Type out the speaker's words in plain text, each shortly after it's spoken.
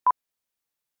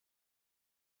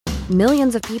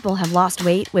Millions of people have lost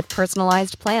weight with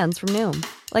personalized plans from Noom.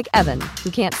 Like Evan, who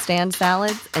can't stand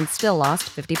salads and still lost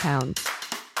 50 pounds.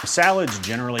 Salads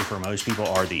generally for most people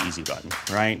are the easy button,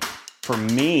 right? For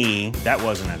me, that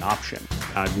wasn't an option.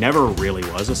 I never really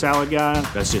was a salad guy.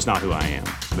 That's just not who I am.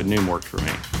 But Noom worked for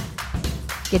me.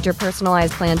 Get your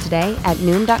personalized plan today at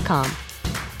Noom.com.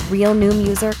 Real Noom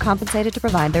user compensated to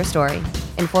provide their story.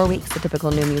 In 4 weeks, the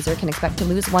typical Noom user can expect to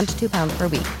lose 1 to 2 pounds per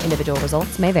week. Individual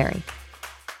results may vary.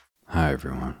 Hi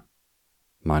everyone,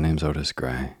 my name's Otis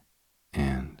Gray,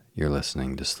 and you're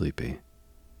listening to Sleepy.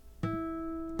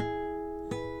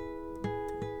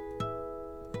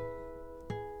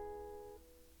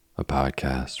 A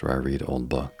podcast where I read old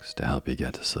books to help you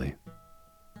get to sleep.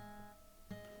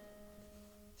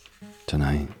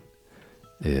 Tonight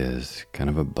is kind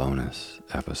of a bonus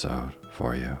episode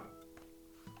for you,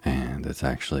 and it's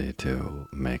actually to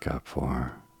make up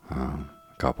for a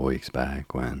couple weeks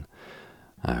back when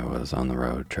I was on the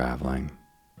road traveling,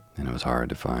 and it was hard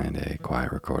to find a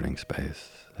quiet recording space,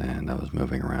 and I was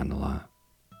moving around a lot.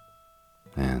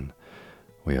 And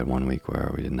we had 1 week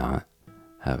where we did not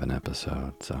have an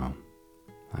episode, so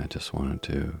I just wanted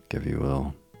to give you a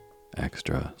little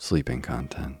extra sleeping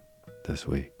content this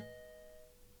week.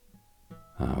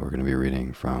 We're going to be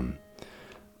reading from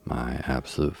my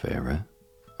absolute favorite,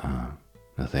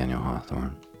 Nathaniel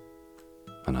Hawthorne,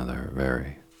 another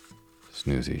very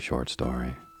snoozy short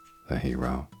story that he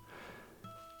wrote,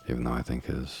 even though I think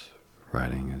his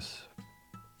writing is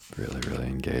really, really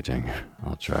engaging.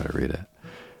 I'll try to read it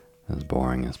as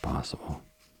boring as possible.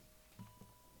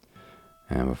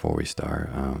 And before we start,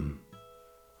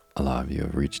 a lot of you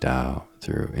have reached out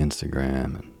through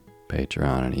Instagram and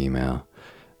Patreon and email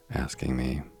asking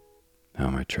me how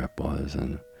my trip was,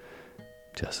 and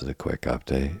just as a quick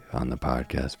update on the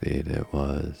podcast feed, it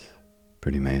was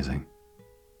pretty amazing.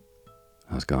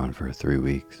 I was gone for 3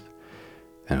 weeks,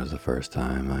 and it was the first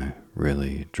time I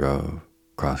really drove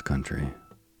cross country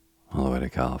all the way to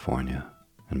California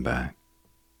and back.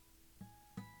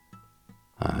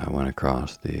 I went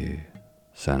across the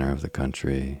center of the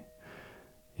country,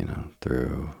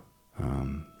 through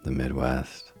the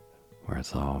Midwest, where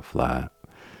it's all flat,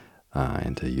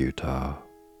 into Utah,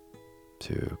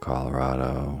 to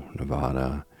Colorado,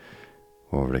 Nevada,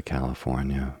 over to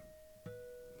California,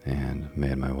 and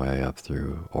made my way up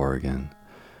through Oregon,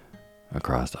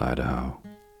 across Idaho,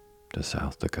 to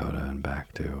South Dakota, and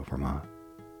back to Vermont.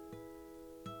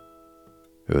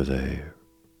 It was a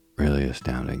really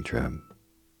astounding trip.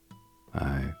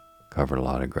 I covered a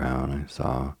lot of ground. I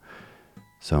saw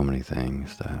so many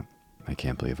things that I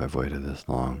can't believe I've waited this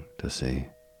long to see.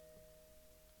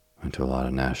 Went to a lot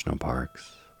of national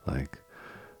parks like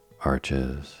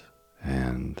Arches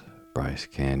and Bryce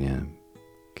Canyon,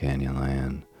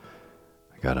 Canyonland.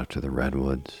 I got up to the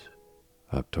Redwoods,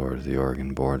 up towards the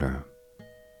Oregon border,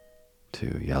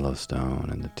 to Yellowstone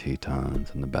and the Tetons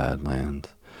and the Badlands.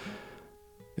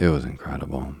 It was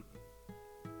incredible.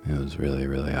 It was really,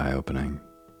 really eye-opening.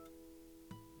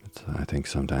 It's, I think,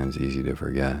 sometimes easy to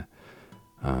forget,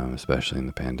 especially in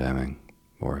the pandemic,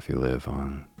 or if you live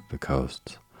on the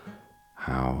coasts,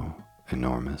 how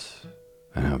enormous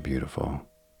and how beautiful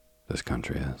this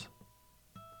country is,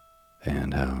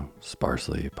 and how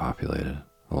sparsely populated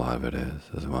a lot of it is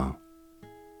as well.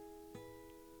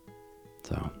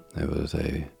 So it was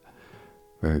a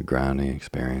very grounding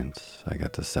experience. I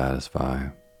got to satisfy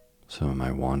some of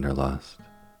my wanderlust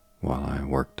while I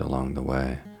worked along the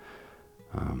way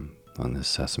on this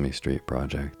Sesame Street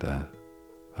project that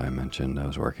I mentioned I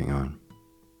was working on.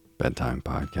 Bedtime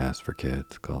podcast for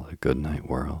kids called A Good Night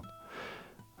World.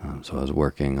 So I was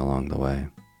working along the way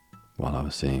while I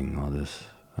was seeing all this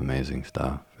amazing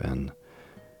stuff, and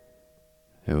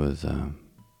it was a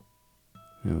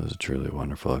truly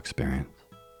wonderful experience.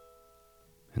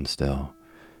 And still,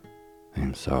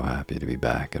 I'm so happy to be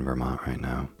back in Vermont right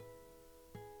now.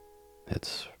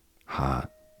 It's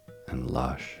hot and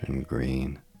lush and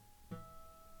green.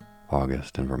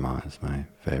 August in Vermont is my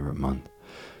favorite month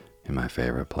and my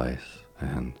favorite place,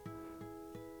 and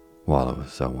while it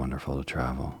was so wonderful to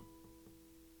travel,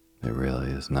 it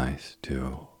really is nice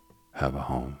to have a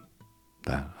home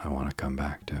that I want to come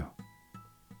back to.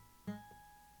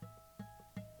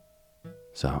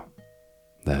 So,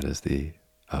 that is the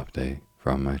update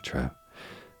from my trip.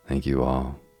 Thank you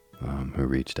all who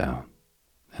reached out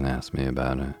and asked me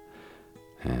about it,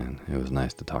 and it was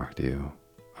nice to talk to you,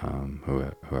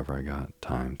 whoever I got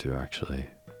time to actually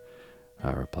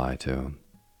reply to.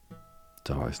 It's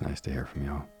always nice to hear from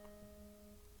y'all.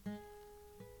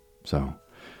 So,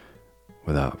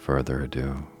 without further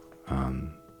ado,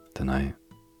 tonight,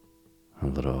 a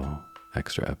little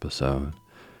extra episode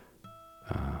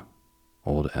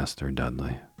Old Esther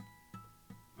Dudley,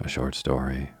 a short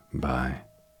story by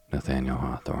Nathaniel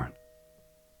Hawthorne.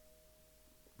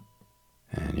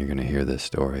 And you're going to hear this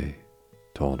story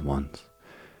told once,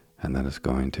 and then it's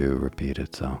going to repeat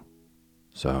itself,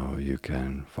 so you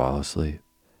can fall asleep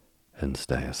and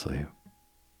stay asleep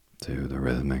to the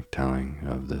rhythmic telling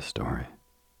of this story.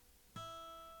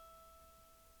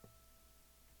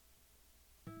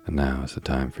 And now is the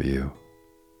time for you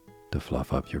to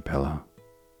fluff up your pillow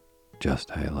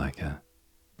just how you like it.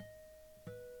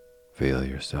 Feel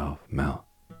yourself melt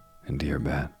into your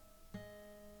bed.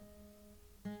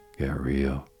 Get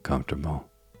real comfortable.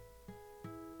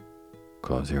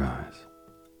 Close your eyes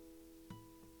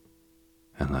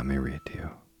and let me read to you.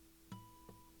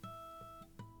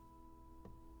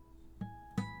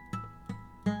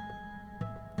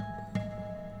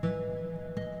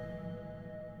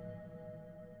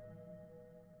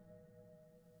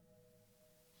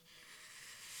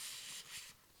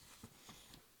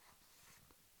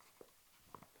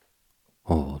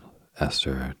 Old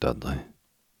Esther Dudley.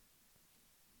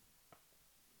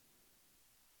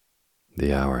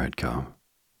 The hour had come,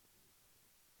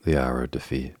 the hour of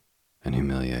defeat and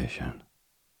humiliation,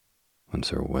 when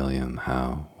Sir William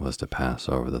Howe was to pass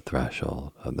over the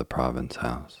threshold of the province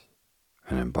house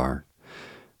and embark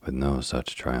with no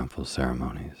such triumphal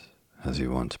ceremonies as he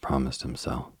once promised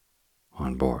himself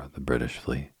on board the British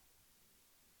fleet.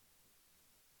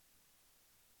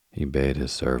 He bade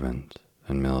his servants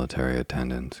and military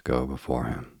attendants go before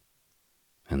him,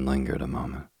 and lingered a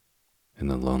moment in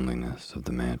the loneliness of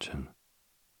the mansion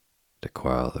to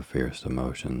quell the fierce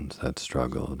emotions that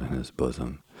struggled in his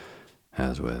bosom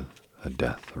as with a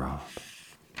death throb.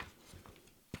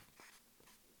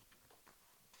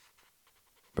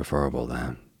 Preferable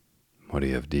then would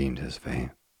he have deemed his fate,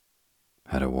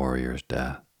 had a warrior's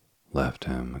death left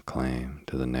him a claim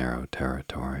to the narrow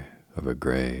territory of a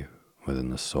grave within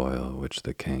the soil which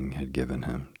the king had given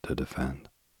him to defend.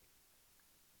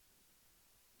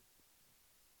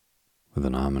 With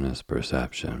an ominous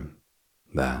perception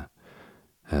that,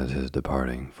 as his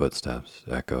departing footsteps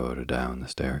echoed down the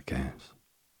staircase,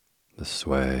 the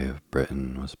sway of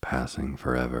Britain was passing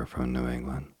forever from New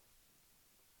England,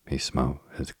 he smote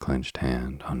his clenched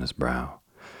hand on his brow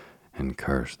and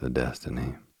cursed the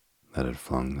destiny that had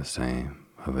flung the same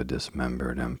of a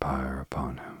dismembered empire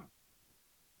upon him.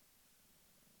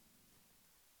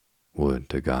 Would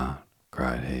to God,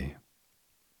 cried he,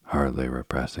 hardly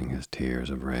repressing his tears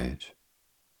of rage,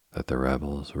 that the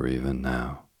rebels were even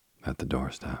now at the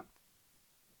doorstep.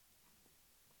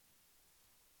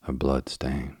 A blood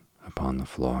stain upon the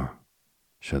floor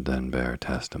should then bear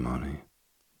testimony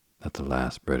that the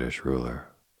last British ruler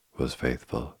was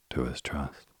faithful to his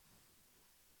trust.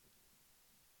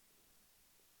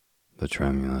 The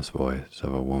tremulous voice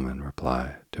of a woman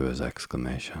replied to his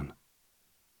exclamation.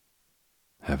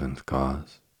 Heaven's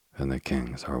cause and the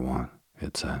king's are one,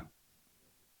 it said.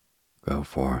 Go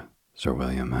forth, Sir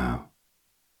William Howe,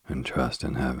 and trust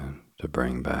in heaven to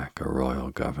bring back a royal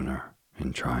governor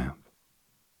in triumph.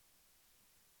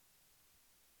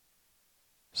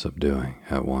 Subduing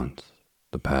at once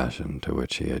the passion to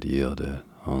which he had yielded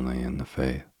only in the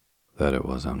faith that it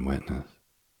was unwitnessed,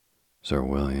 Sir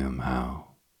William Howe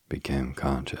became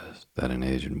conscious that an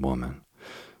aged woman,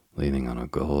 leaning on a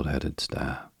gold-headed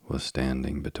staff, was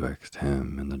standing betwixt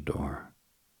him and the door.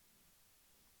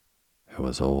 It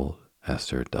was old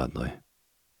Esther Dudley,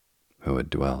 who had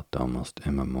dwelt almost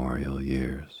immemorial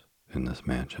years in this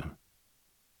mansion,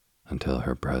 until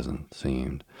her presence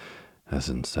seemed as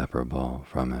inseparable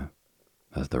from it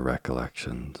as the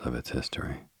recollections of its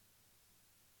history.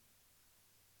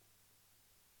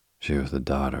 She was the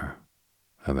daughter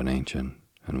of an ancient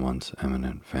and once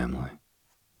eminent family,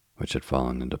 which had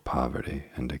fallen into poverty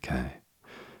and decay,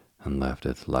 and left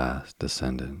its last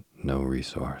descendant no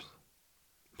resource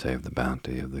save the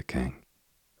bounty of the king,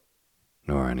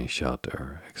 nor any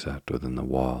shelter except within the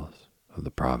walls of the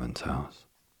province house.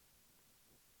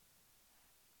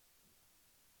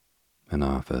 An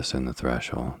office in the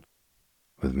threshold,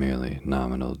 with merely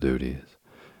nominal duties,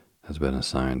 has been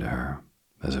assigned to her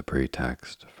as a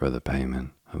pretext for the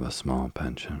payment of a small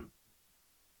pension,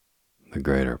 the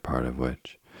greater part of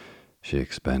which she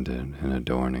expended in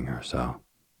adorning herself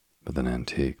with an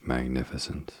antique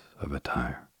magnificence of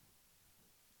attire.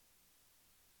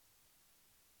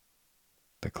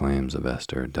 The claims of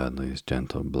Esther Dudley's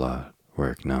gentle blood were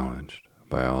acknowledged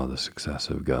by all the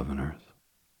successive governors,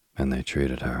 and they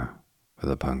treated her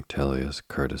with a punctilious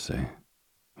courtesy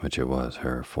which it was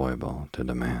her foible to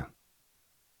demand,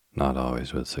 not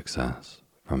always with success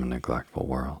from a neglectful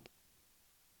world.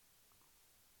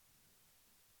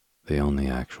 The only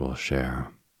actual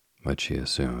share which he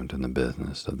assumed in the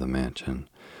business of the mansion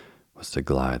was to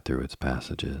glide through its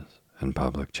passages and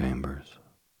public chambers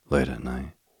late at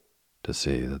night to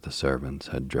see that the servants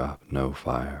had dropped no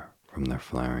fire from their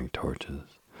flaring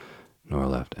torches, nor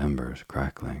left embers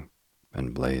crackling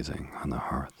and blazing on the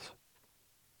hearths.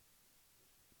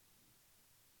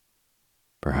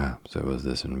 Perhaps it was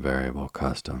this invariable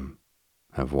custom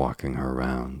of walking her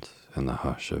rounds in the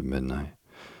hush of midnight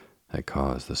that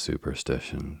caused the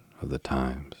superstition of the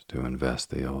times to invest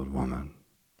the old woman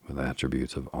with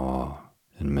attributes of awe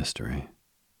and mystery,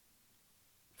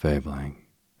 fabling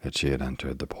that she had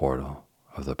entered the portal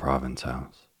of the province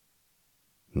house,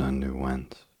 none knew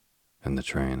whence, in the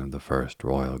train of the first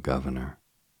royal governor,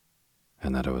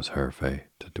 and that it was her fate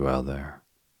to dwell there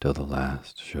till the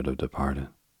last should have departed.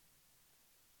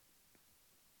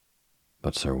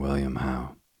 But Sir William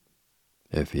Howe,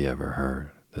 if he ever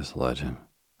heard this legend,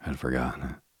 had forgotten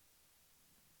it.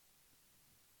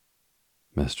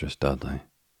 "Mistress Dudley,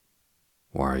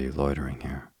 why are you loitering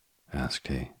here?" asked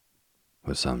he,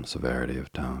 with some severity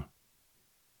of tone.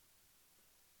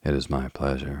 "It is my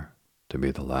pleasure to be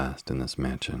the last in this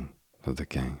mansion of the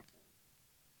king."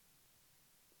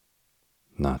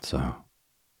 "Not so,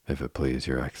 if it please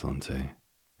your excellency,"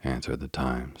 answered the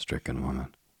time-stricken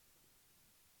woman.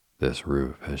 "This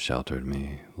roof has sheltered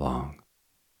me long.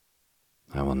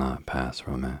 I will not pass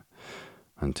from it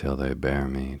until they bear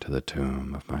me to the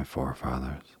tomb of my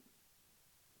forefathers.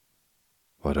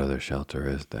 What other shelter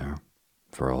is there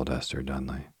for old Esther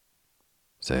Dudley,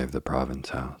 save the province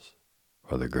house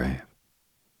or the grave?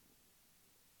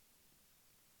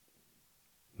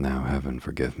 Now heaven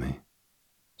forgive me,"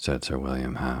 said Sir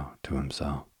William Howe to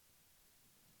himself.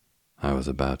 "I was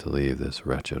about to leave this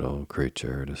wretched old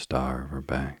creature to starve or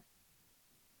beg.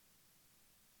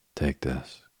 Take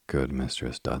this, good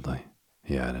Mistress Dudley,"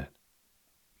 he added,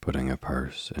 putting a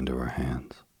purse into her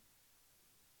hands.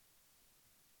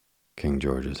 "King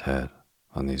George's head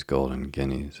on these golden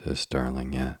guineas is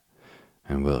sterling yet,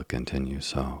 and will continue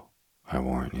so, I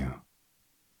warrant you,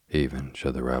 even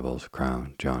should the rebels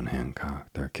crown John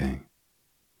Hancock their king.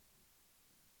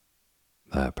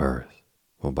 That purse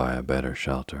will buy a better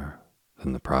shelter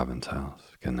than the province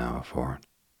house can now afford.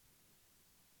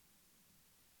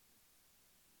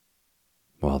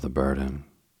 While the burden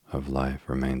of life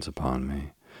remains upon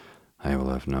me, I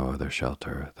will have no other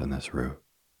shelter than this roof,"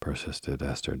 persisted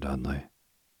Esther Dudley,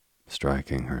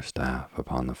 striking her staff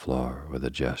upon the floor with a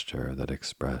gesture that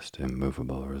expressed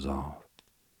immovable resolve.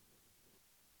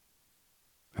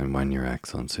 "And when your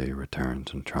excellency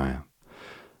returns in triumph,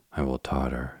 I will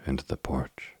totter into the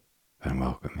porch and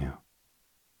welcome you."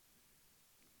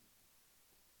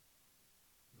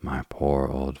 "My poor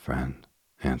old friend,"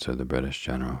 answered the British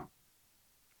general,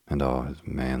 and all his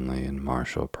manly and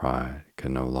martial pride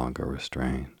could no longer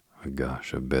restrain a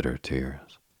gush of bitter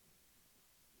tears.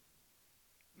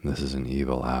 "This is an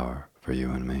evil hour for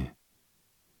you and me.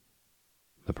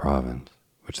 The province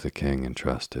which the king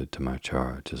entrusted to my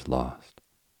charge is lost.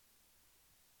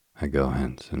 I go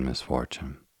hence in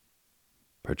misfortune,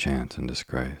 perchance in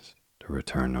disgrace, to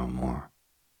return no more.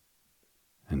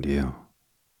 And you,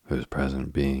 whose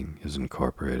present being is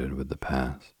incorporated with the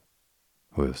past,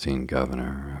 who have seen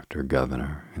governor after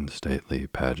governor in stately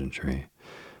pageantry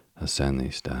ascend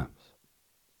these steps,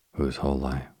 whose whole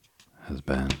life has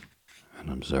been an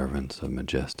observance of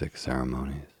majestic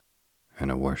ceremonies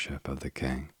and a worship of the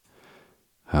king,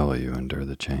 how will you endure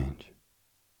the change?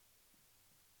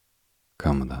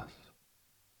 Come with us.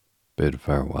 Bid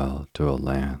farewell to a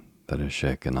land that has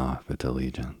shaken off its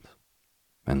allegiance,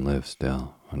 and live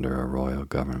still under a royal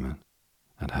government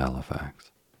at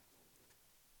Halifax."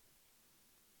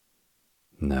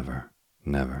 "Never,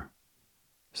 never,"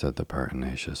 said the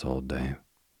pertinacious old dame.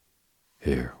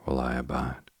 "Here will I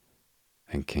abide,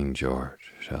 and King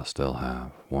George shall still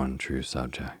have one true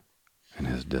subject in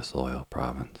his disloyal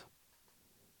province."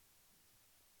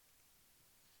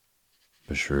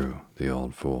 "Beshrew the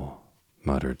old fool,"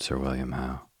 muttered Sir William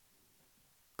Howe,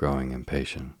 growing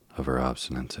impatient of her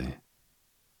obstinacy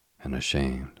and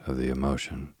ashamed of the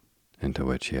emotion into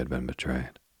which he had been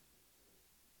betrayed.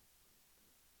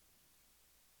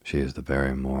 "She is the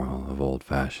very moral of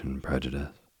old-fashioned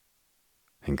prejudice,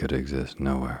 and could exist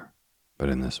nowhere but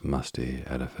in this musty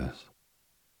edifice.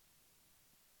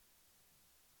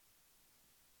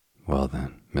 Well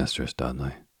then, Mistress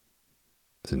Dudley,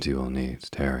 since you will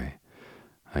needs tarry,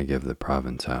 I give the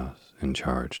province house in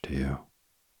charge to you.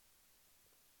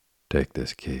 Take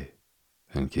this key,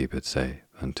 and keep it safe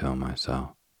until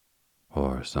myself,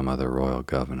 or some other royal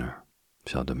governor,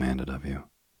 shall demand it of you."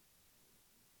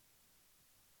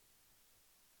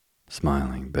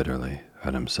 Smiling bitterly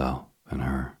at himself and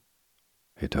her,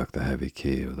 he took the heavy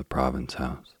key of the province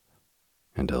house,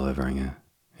 and delivering it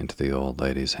into the old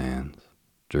lady's hands,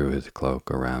 drew his cloak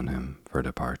around him for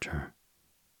departure.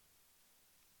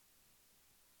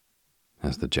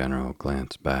 As the general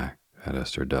glanced back at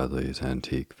Esther Dudley's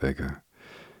antique figure,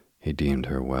 he deemed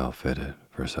her well fitted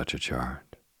for such a charge,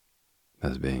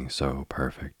 as being so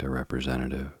perfect a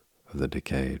representative of the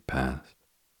decayed past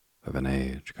of an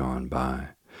age gone by,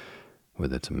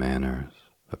 with its manners,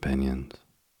 opinions,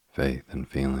 faith, and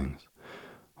feelings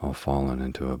all fallen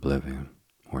into oblivion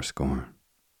or scorn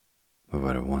of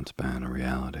what had once been a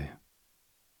reality,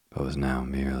 but was now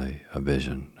merely a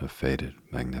vision of faded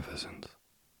magnificence.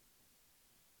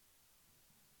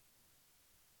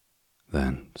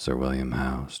 Then Sir William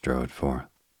Howe strode forth,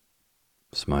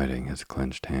 smiting his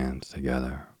clenched hands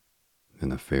together in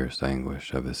the fierce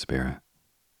anguish of his spirit,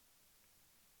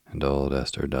 and old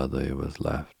Esther Dudley was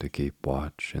left to keep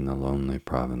watch in the lonely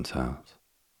province house,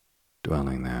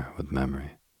 dwelling there with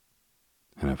memory,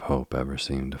 and if hope ever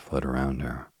seemed to flit around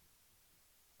her,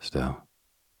 still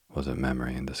was it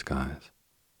memory in disguise.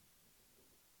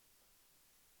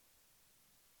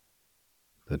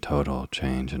 The total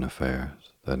change in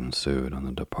affairs that ensued on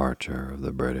the departure of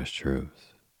the British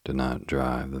troops did not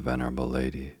drive the venerable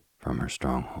lady from her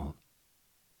stronghold.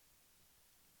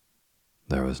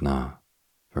 There was not,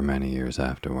 for many years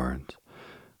afterwards,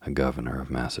 a governor of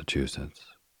Massachusetts,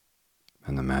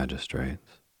 and the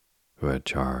magistrates who had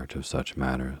charge of such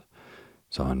matters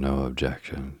saw no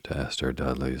objection to Esther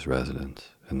Dudley's residence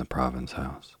in the province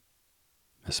house,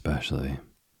 especially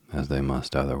as they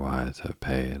must otherwise have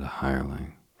paid a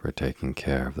hireling for taking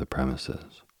care of the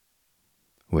premises,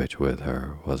 which with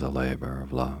her was a labor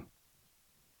of love.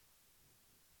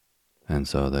 And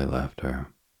so they left her,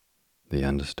 the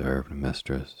undisturbed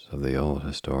mistress of the old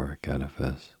historic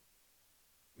edifice.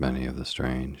 Many of the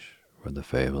strange were the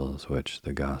fables which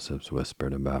the gossips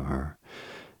whispered about her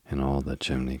in all the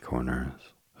chimney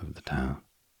corners of the town.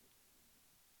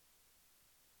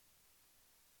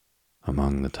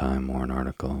 Among the time-worn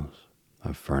articles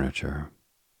of furniture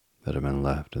that had been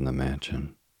left in the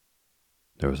mansion,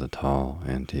 there was a tall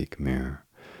antique mirror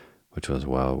which was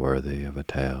well worthy of a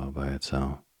tale by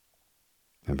itself,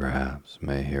 and perhaps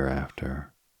may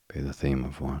hereafter be the theme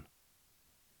of one.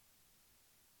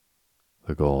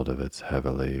 The gold of its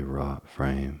heavily wrought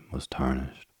frame was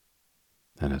tarnished,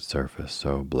 and its surface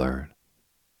so blurred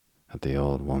that the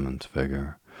old woman's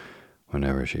figure,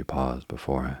 whenever she paused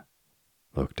before it,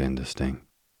 looked indistinct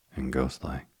and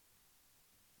ghost-like.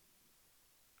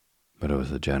 But it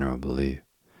was a general belief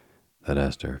that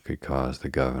Esther could cause the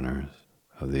governors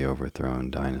of the overthrown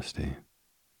dynasty,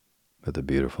 but the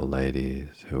beautiful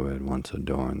ladies who had once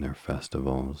adorned their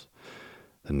festivals,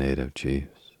 the native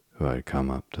chiefs who had come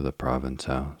up to the province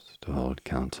house to hold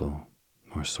council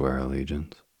or swear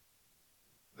allegiance,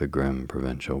 the grim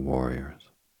provincial warriors,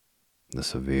 the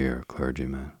severe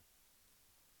clergymen.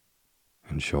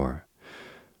 In short,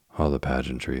 all the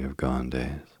pageantry of gone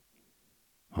days,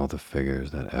 all the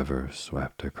figures that ever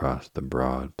swept across the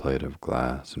broad plate of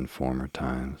glass in former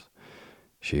times,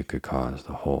 she could cause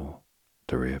the whole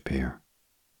to reappear,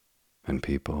 and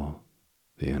people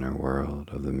the inner world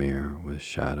of the mirror with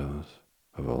shadows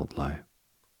of old life.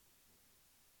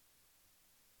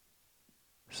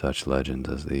 Such legends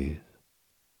as these,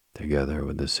 together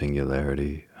with the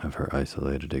singularity of her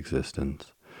isolated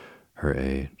existence, her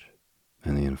age,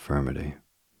 and the infirmity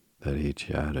that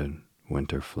each added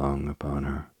winter flung upon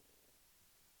her,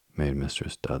 made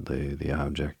Mistress Dudley the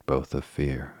object both of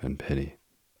fear and pity,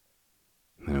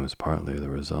 and it was partly the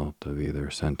result of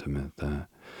either sentiment that,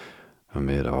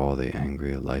 amid all the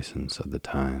angry license of the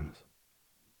times,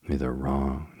 neither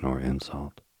wrong nor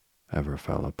insult ever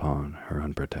fell upon her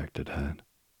unprotected head.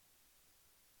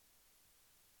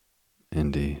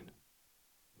 Indeed,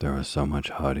 there was so much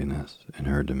haughtiness in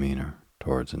her demeanor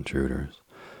towards intruders,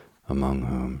 among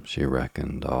whom she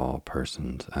reckoned all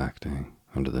persons acting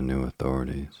under the new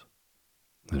authorities,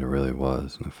 that it really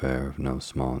was an affair of no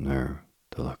small nerve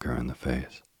to look her in the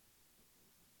face.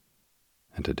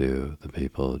 And to do the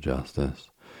people justice,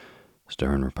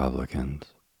 stern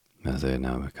Republicans, as they had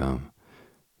now become,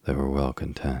 they were well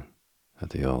content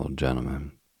that the old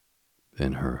gentleman,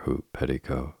 in her hoop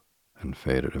petticoat and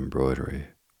faded embroidery,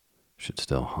 should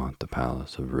still haunt the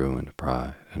palace of ruined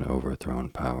pride and overthrown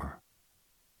power,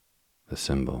 the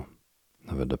symbol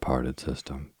of a departed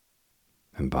system,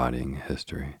 embodying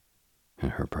history in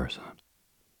her person.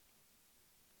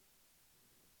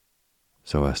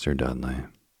 So Esther Dudley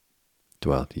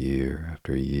dwelt year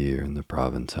after year in the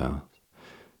province house,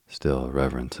 still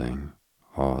reverencing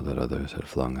all that others had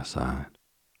flung aside,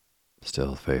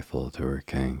 still faithful to her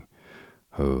king,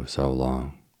 who so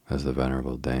long as the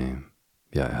venerable dame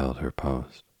yet held her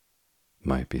post,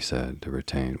 might be said to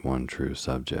retain one true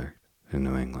subject in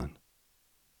New England,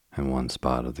 and one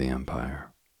spot of the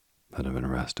empire that had been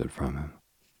wrested from him.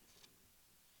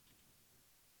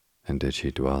 And did she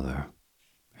dwell there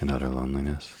in utter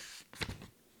loneliness?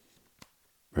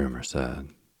 Rumor said,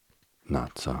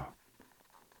 not so.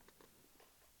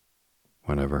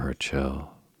 Whenever her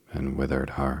chill and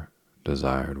withered heart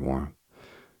desired warmth,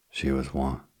 she was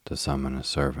wont to summon a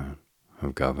servant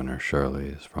of Governor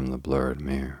Shirley's from the blurred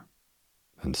mere,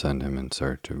 and send him in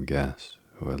search of guests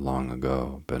who had long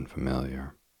ago been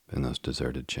familiar in those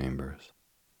deserted chambers.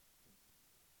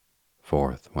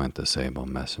 Forth went the sable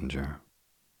messenger,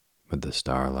 with the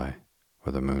starlight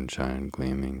or the moonshine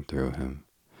gleaming through him,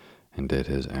 and did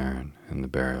his errand in the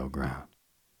burial ground,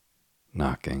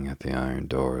 knocking at the iron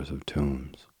doors of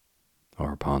tombs,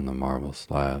 or upon the marble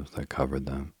slabs that covered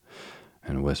them,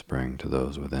 and whispering to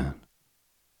those within,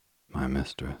 "My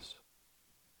mistress,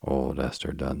 old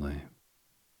Esther Dudley,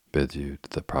 bids you to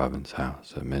the province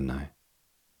house at midnight."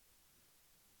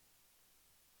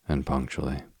 And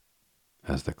punctually,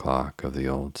 as the clock of the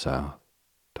Old South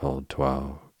told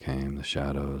 12, came the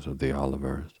shadows of the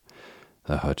Olivers,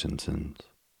 the Hutchinsons,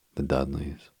 the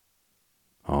Dudleys,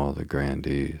 all the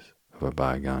grandees of a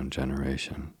bygone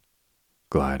generation,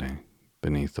 gliding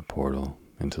beneath the portal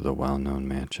into the well-known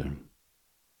mansion,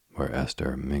 where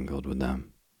Esther mingled with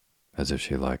them, as if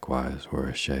she likewise were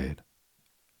a shade.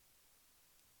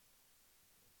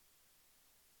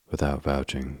 Without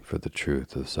vouching for the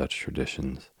truth of such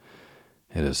traditions,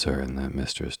 it is certain that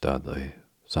Mistress Dudley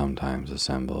sometimes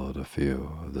assembled a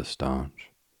few of the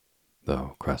staunch,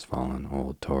 though crestfallen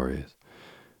old Tories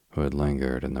who had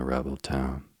lingered in the rebel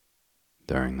town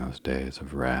during those days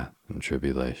of wrath and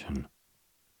tribulation.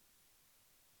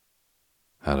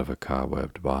 Out of a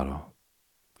cobwebbed bottle,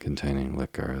 containing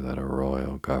liquor that a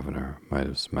royal governor might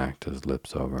have smacked his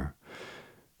lips over,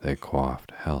 they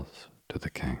quaffed healths to the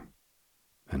king,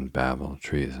 and babbled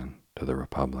treason to the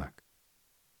republic,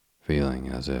 feeling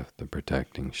as if the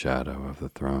protecting shadow of the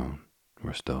throne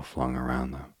were still flung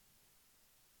around them.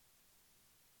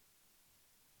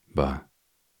 But,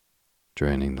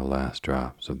 draining the last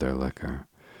drops of their liquor,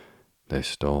 they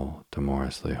stole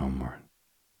timorously homeward,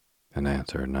 and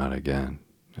answered not again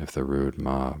if the rude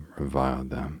mob reviled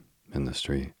them in the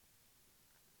street.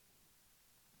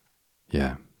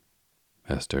 Yet,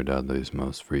 Esther Dudley's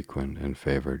most frequent and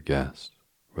favored guests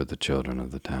were the children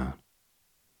of the town.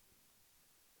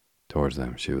 Towards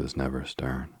them she was never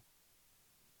stern.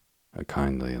 A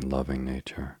kindly and loving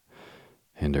nature,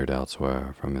 hindered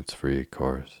elsewhere from its free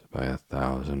course by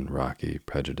 1,000 rocky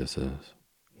prejudices,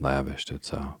 lavished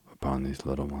itself upon these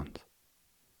little ones.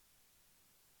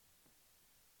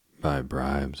 By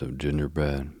bribes of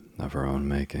gingerbread of her own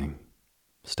making,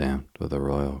 stamped with a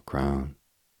royal crown,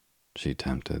 she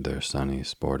tempted their sunny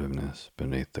sportiveness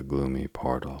beneath the gloomy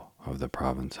portal of the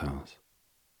province house,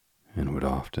 and would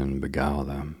often beguile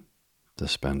them to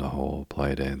spend a whole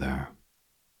play day there,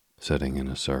 sitting in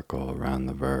a circle around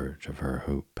the verge of her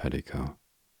hoop petticoat,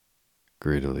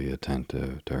 greedily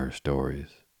attentive to her stories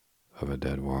of a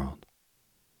dead world.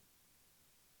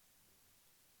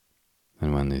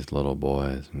 And when these little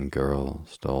boys and girls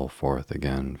stole forth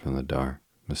again from the dark,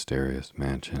 mysterious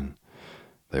mansion,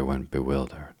 they went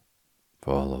bewildered,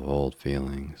 full of old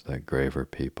feelings that graver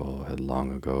people had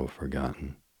long ago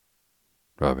forgotten,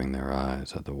 rubbing their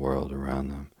eyes at the world around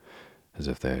them as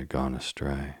if they had gone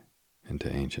astray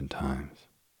into ancient times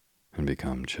and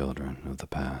become children of the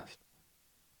past.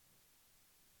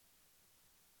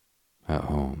 At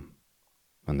home,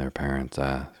 when their parents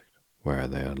asked where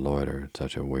they had loitered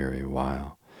such a weary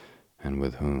while, and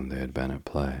with whom they had been at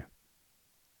play,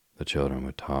 the children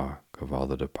would talk of all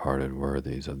the departed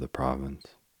worthies of the province,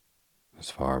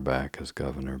 as far back as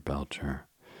Governor Belcher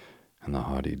and the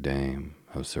haughty dame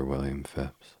of Sir William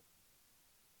Phipps.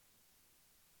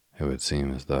 It would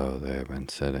seem as though they had been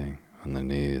sitting on the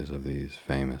knees of these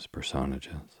famous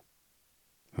personages,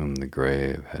 whom the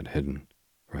grave had hidden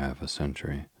for half a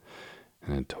century,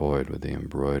 and had toyed with the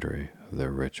embroidery of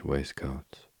their rich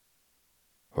waistcoats,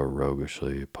 or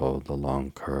roguishly pulled the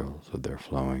long curls of their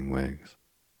flowing wigs.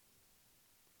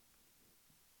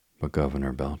 But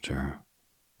Governor Belcher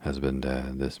has been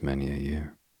dead this many a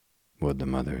year, would the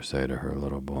mother say to her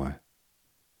little boy.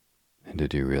 And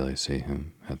did you really see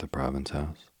him at the province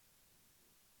house?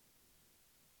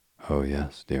 Oh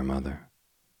yes, dear mother,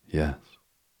 yes,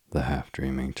 the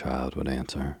half-dreaming child would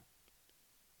answer.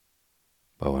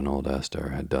 But when old Esther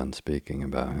had done speaking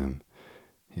about him,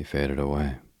 he faded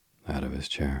away out of his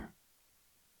chair.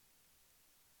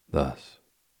 Thus,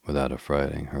 without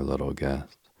affrighting her little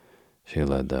guests, She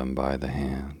led them by the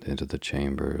hand into the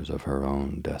chambers of her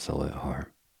own desolate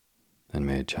heart, and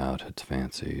made childhood's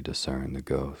fancy discern the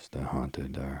ghosts that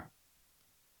haunted there.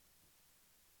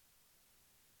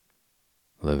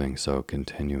 Living so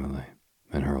continually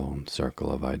in her own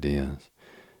circle of ideas,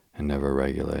 and never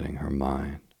regulating her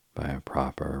mind by a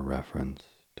proper reference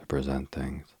to present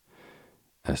things,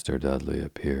 Esther Dudley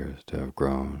appears to have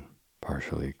grown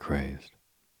partially crazed.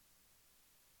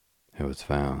 It was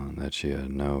found that she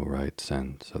had no right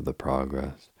sense of the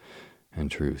progress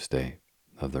and true state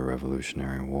of the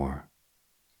Revolutionary War,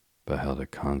 but held a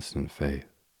constant faith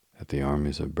that the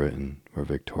armies of Britain were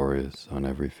victorious on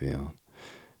every field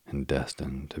and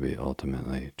destined to be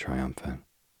ultimately triumphant.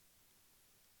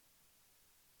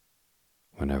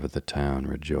 Whenever the town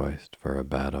rejoiced for a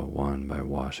battle won by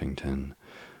Washington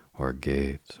or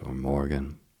Gates or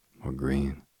Morgan or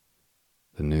Greene,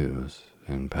 the news,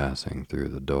 in passing through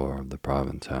the door of the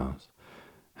province house,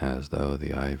 as though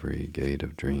the ivory gate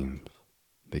of dreams,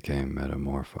 became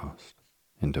metamorphosed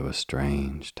into a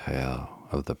strange tale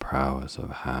of the prowess of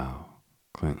Howe,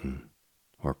 Clinton,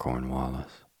 or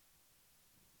Cornwallis.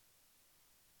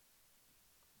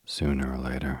 Sooner or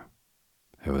later,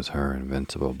 it was her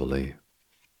invincible belief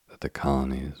that the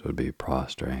colonies would be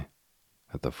prostrate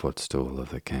at the footstool of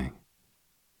the king.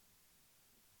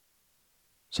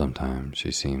 Sometimes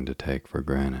she seemed to take for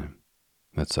granted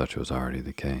that such was already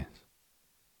the case.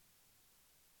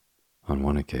 On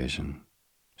one occasion,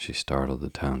 she startled the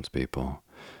townspeople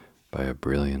by a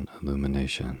brilliant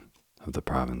illumination of the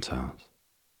province house,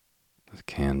 with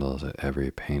candles at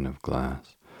every pane of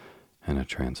glass and a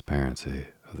transparency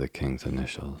of the king's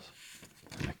initials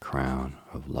and a crown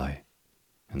of light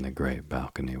in the great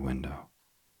balcony window.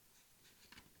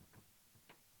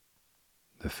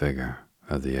 The figure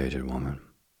of the aged woman,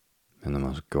 in the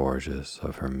most gorgeous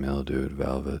of her mildewed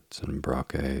velvets and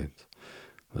brocades,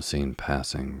 was seen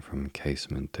passing from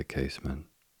casement to casement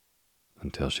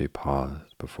until she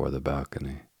paused before the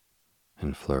balcony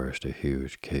and flourished a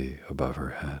huge key above her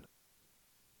head.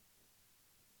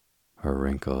 Her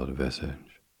wrinkled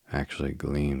visage actually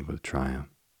gleamed with triumph,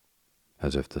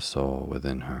 as if the soul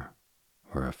within her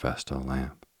were a festal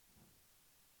lamp.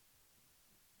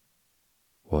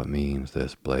 What means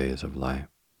this blaze of light?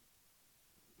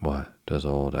 What does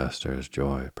old Esther's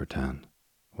joy portend?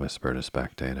 Whispered a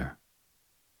spectator.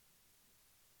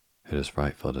 It is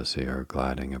frightful to see her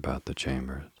gliding about the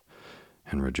chambers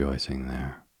and rejoicing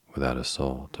there without a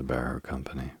soul to bear her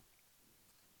company.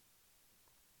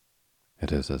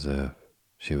 It is as if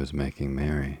she was making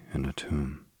merry in a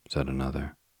tomb, said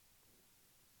another.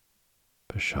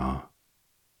 Pshaw,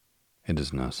 it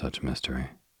is no such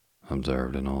mystery,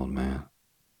 observed an old man,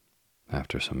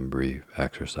 after some brief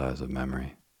exercise of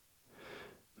memory.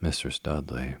 Mistress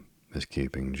Dudley is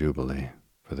keeping jubilee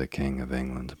for the King of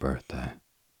England's birthday.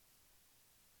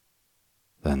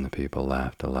 Then the people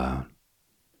laughed aloud,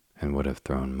 and would have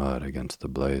thrown mud against the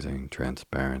blazing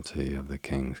transparency of the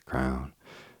king's crown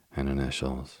and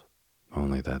initials,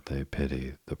 only that they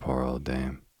pitied the poor old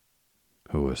dame,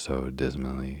 who was so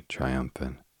dismally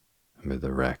triumphant amid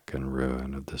the wreck and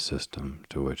ruin of the system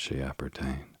to which she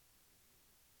appertained.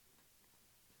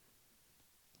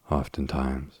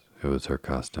 Oftentimes it was her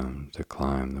custom to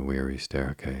climb the weary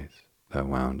staircase that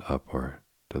wound upward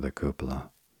to the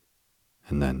cupola,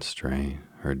 and then strain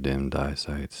her dimmed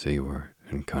eyesight seaward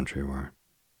and countryward,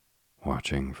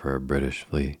 watching for a British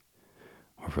fleet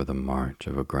or for the march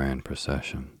of a grand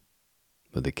procession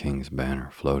with the king's banner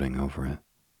floating over it.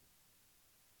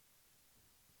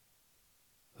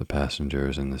 The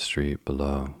passengers in the street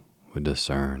below would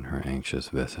discern her anxious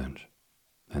visage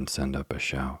and send up a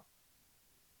shout.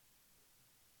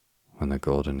 When the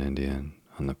golden Indian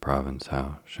on the province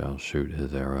house shall shoot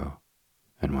his arrow,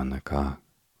 and when the cock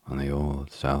on the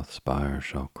old south spire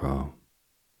shall crow,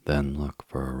 then look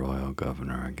for a royal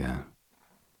governor again.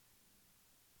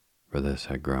 For this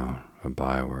had grown a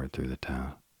byword through the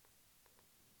town.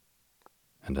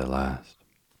 And at last,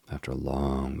 after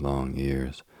long, long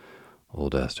years,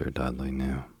 old Esther Dudley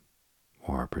knew,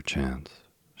 or perchance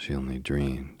she only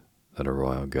dreamed, that a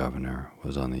royal governor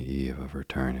was on the eve of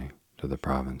returning to the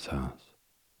province house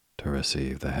to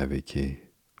receive the heavy key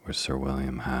which Sir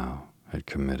William Howe had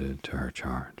committed to her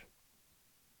charge.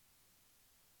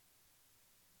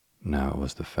 Now it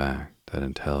was the fact that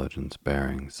intelligence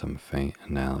bearing some faint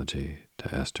analogy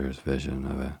to Esther's vision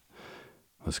of it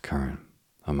was current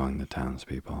among the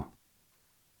townspeople.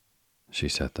 She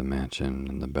set the mansion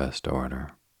in the best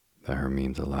order that her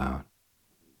means allowed,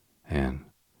 and,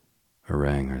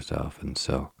 arraying herself in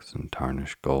silks and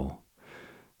tarnished gold,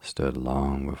 stood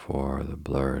long before the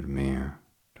blurred mirror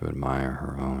to admire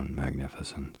her own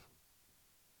magnificence.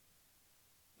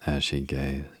 As she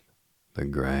gazed, the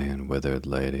gray and withered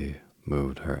lady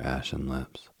moved her ashen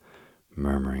lips,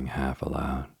 murmuring half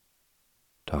aloud,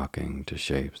 talking to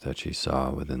shapes that she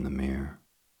saw within the mirror,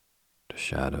 to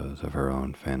shadows of her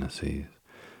own fantasies,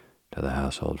 to the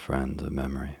household friends of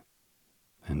memory,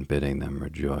 and bidding them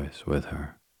rejoice with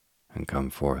her and come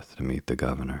forth to meet the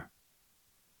governor.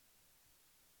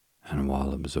 And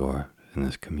while absorbed in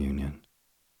this communion,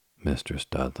 Mistress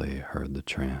Dudley heard the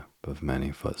tramp of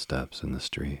many footsteps in the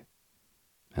street,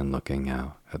 and looking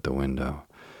out at the window,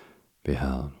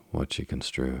 beheld what she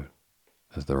construed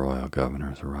as the royal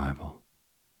governor's arrival.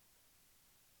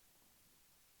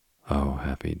 "Oh,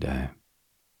 happy day!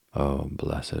 Oh,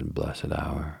 blessed, blessed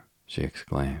hour!" she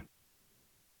exclaimed.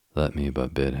 "Let me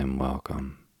but bid him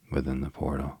welcome within the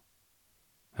portal,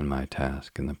 and my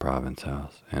task in the province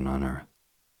house and on earth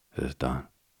is done."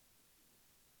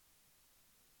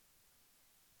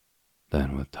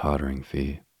 Then with tottering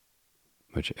feet,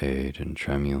 which age and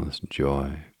tremulous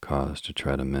joy caused to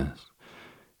tread amiss,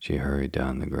 she hurried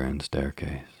down the grand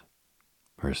staircase,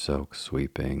 her silk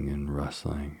sweeping and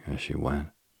rustling as she went,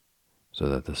 so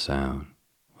that the sound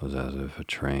was as if a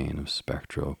train of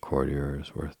spectral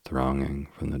courtiers were thronging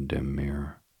from the dim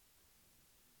mirror.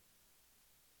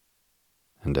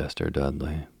 And Esther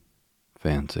Dudley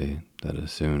fancied that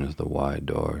as soon as the wide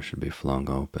door should be flung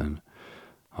open,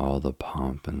 all the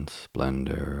pomp and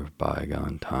splendor of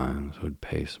bygone times would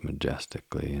pace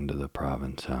majestically into the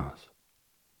province house,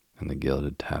 and the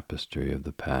gilded tapestry of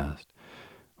the past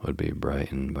would be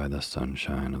brightened by the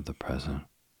sunshine of the present.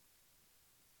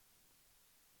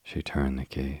 She turned the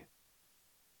key,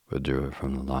 withdrew it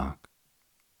from the lock,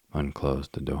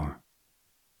 unclosed the door,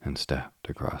 and stepped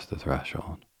across the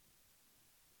threshold.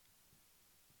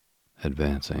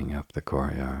 Advancing up the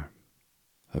courtyard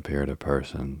appeared a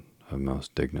person of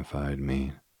most dignified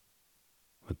mien,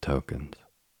 with tokens,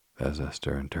 as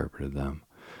Esther interpreted them,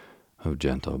 of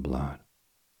gentle blood,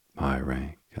 high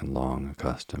rank, and long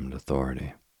accustomed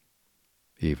authority,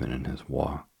 even in his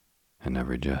walk and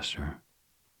every gesture.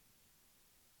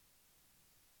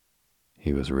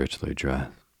 He was richly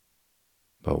dressed,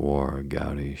 but wore a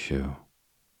gaudy shoe,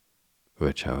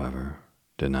 which, however,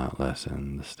 did not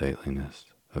lessen the stateliness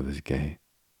of his gait.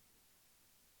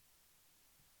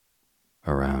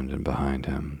 Around and behind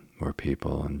him were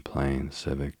people in plain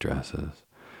civic dresses,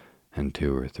 and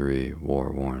 2 or 3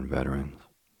 war-worn veterans,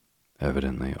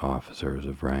 evidently officers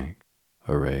of rank,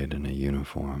 arrayed in a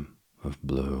uniform of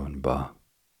blue and buff.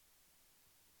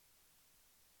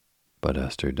 But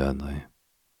Esther Dudley,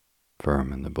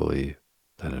 firm in the belief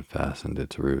that had fastened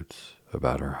its roots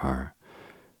about her heart,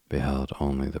 beheld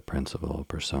only the principal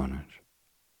personage,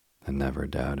 and never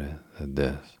doubted that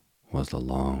this was the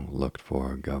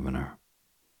long-looked-for governor,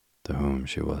 to whom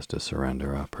she was to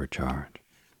surrender up her charge.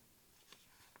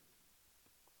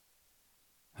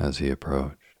 As he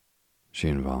approached, she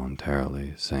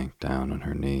involuntarily sank down on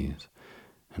her knees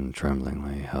and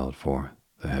tremblingly held forth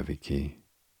the heavy key.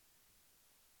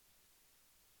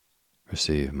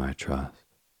 "Receive my trust.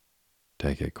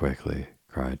 Take it quickly,"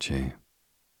 cried she,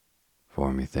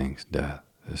 "for methinks death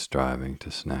is striving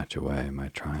to snatch away my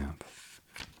triumph."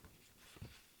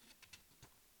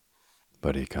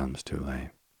 But he comes too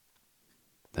late.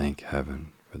 Thank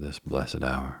heaven for this blessed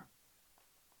hour.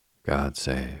 God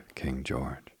save King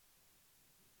George.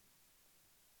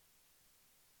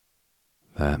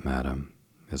 "That, madam,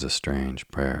 is a strange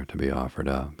prayer to be offered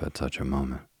up at such a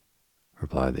moment,"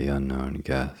 replied the unknown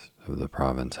guest of the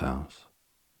province house,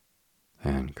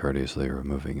 and courteously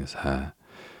removing his hat,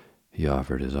 he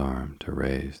offered his arm to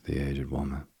raise the aged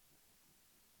woman.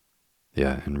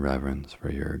 "Yet in reverence for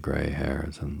your gray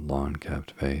hairs and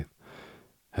long-kept faith,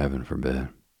 heaven forbid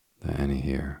that any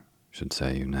here should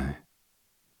say you nay.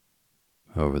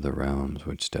 Over the realms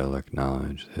which still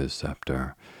acknowledge his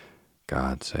scepter,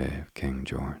 God save King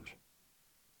George."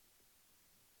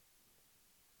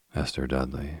 Esther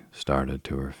Dudley started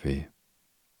to her feet,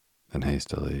 and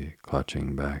hastily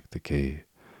clutching back the key,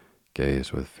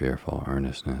 gazed with fearful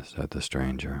earnestness at the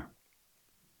stranger,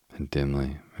 and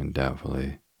dimly and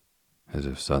doubtfully, as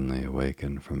if suddenly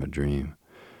awakened from a dream,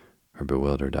 her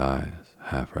bewildered eyes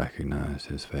half recognized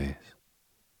his face.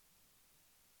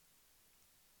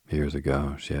 Years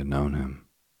ago she had known him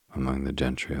among the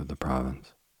gentry of the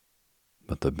province,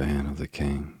 but the ban of the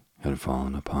king had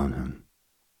fallen upon him.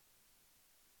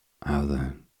 How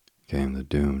then came the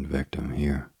doomed victim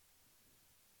here?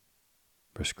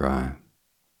 Proscribed,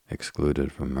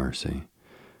 excluded from mercy,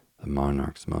 the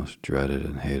monarch's most dreaded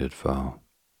and hated foe,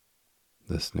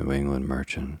 this New England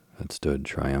merchant had stood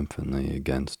triumphantly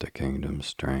against a kingdom's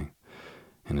strength,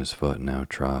 and his foot now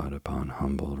trod upon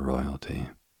humbled royalty,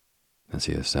 as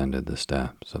he ascended the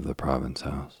steps of the province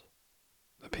house,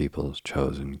 the people's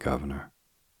chosen governor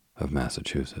of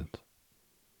Massachusetts.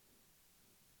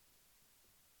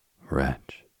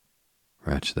 "Wretch,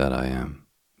 wretch that I am,"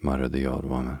 muttered the old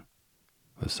woman,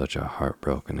 with such a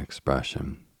heartbroken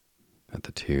expression that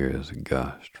the tears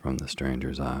gushed from the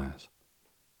stranger's eyes.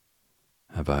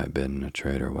 "Have I bidden a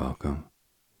traitor welcome?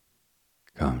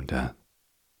 Come, death,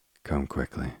 come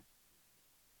quickly."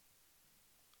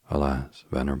 "Alas,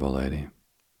 venerable lady,"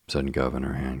 said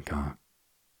Governor Hancock,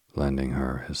 lending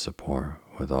her his support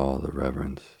with all the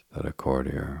reverence that a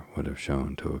courtier would have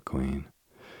shown to a queen,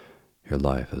 "your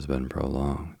life has been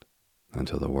prolonged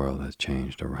until the world has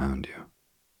changed around you.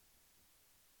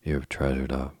 You have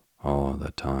treasured up all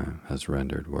that time has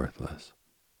rendered worthless.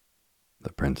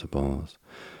 The principles,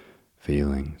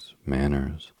 feelings,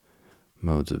 manners,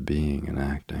 modes of being and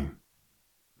acting,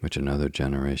 which another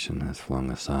generation has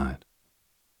flung aside,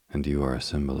 and you are a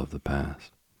symbol of the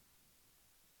past.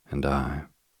 And I,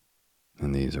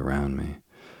 and these around me,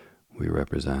 we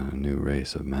represent a new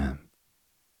race of men,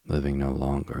 living no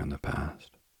longer in the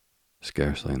past,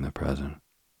 scarcely in the present,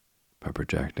 but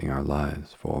projecting our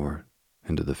lives forward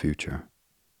into the future.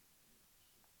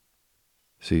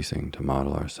 Ceasing to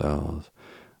model ourselves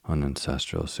on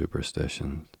ancestral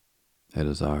superstitions, it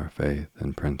is our faith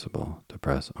and principle to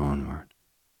press onward,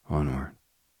 onward.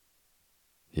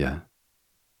 Yet,"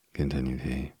 continued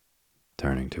he,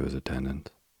 turning to his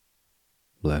attendants,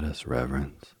 "let us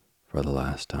reverence, for the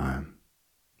last time,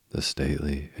 the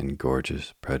stately and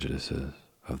gorgeous prejudices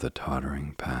of the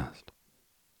tottering past."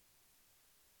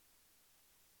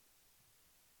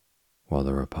 While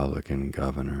the Republican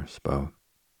governor spoke,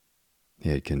 he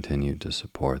had continued to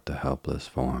support the helpless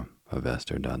form of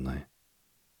Esther Dudley.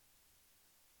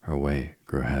 Her weight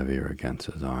grew heavier against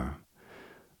his arm,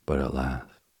 but at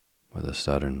last, with a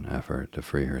sudden effort to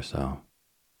free herself,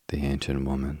 the ancient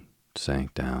woman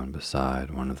sank down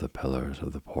beside one of the pillars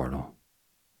of the portal.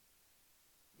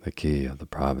 The key of the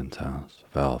province house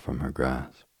fell from her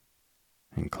grasp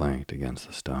and clanked against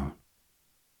the stone.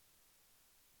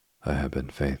 "I have been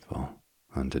faithful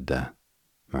unto death,"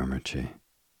 murmured she.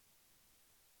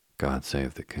 "God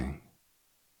save the king."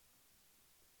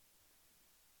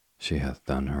 "She hath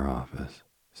done her office,"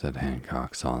 said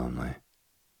Hancock solemnly.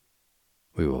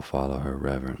 "We will follow her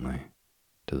reverently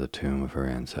to the tomb of her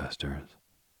ancestors.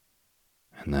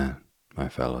 And then, my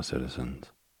fellow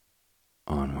citizens,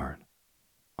 onward,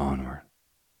 onward.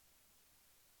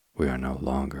 We are no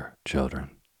longer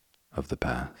children of the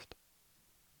past."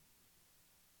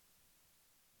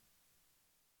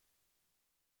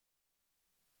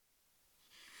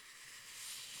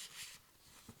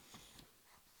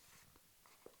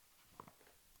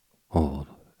 Old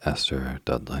Esther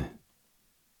Dudley.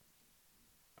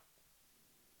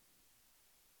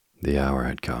 The hour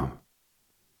had come,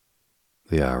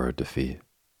 the hour of defeat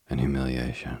and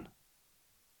humiliation,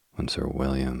 when Sir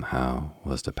William Howe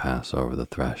was to pass over the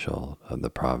threshold of the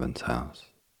province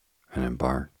house and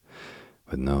embark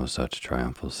with no such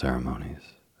triumphal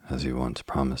ceremonies as he once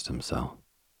promised himself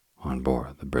on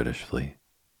board the British fleet.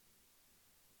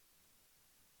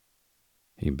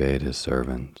 He bade his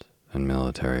servants and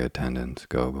military attendants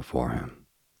go before him,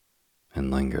 and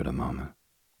lingered a moment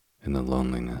in the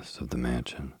loneliness of the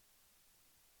mansion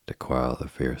to quell the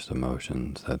fierce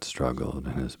emotions that struggled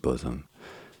in his bosom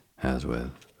as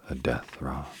with a death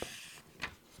throb.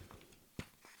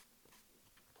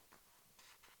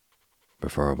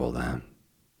 Preferable, then,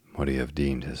 would he have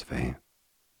deemed his fate,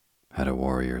 had a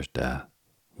warrior's death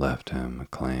left him a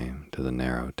claim to the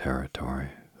narrow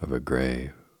territory of a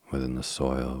grave within the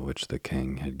soil which the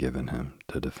king had given him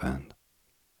to defend.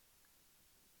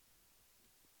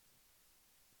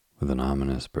 With an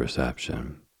ominous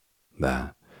perception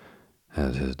that,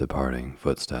 as his departing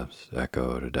footsteps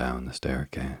echoed down the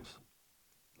staircase,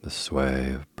 the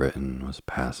sway of Britain was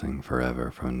passing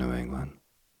forever from New England,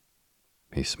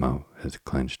 he smote his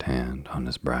clenched hand on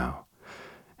his brow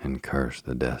and cursed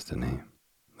the destiny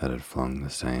that had flung the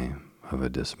same of a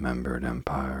dismembered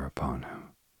empire upon him.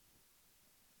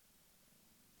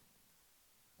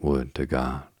 "Would to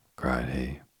God," cried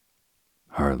he,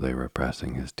 hardly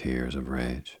repressing his tears of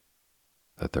rage,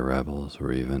 "that the rebels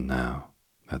were even now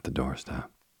at the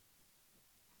doorstep."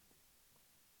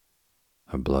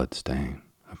 A blood stain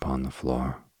upon the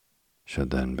floor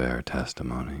should then bear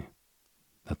testimony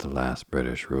that the last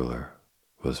British ruler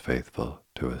was faithful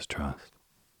to his trust.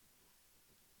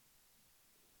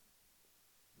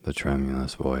 The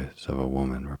tremulous voice of a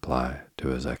woman replied to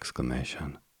his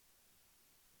exclamation.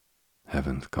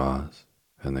 "Heaven's cause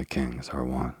and the king's are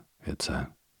one," it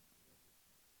said.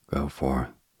 "Go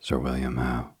forth, Sir William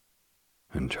Howe,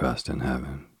 and trust in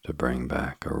heaven to bring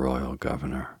back a royal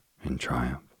governor in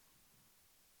triumph,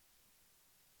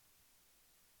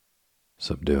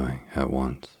 subduing at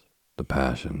once the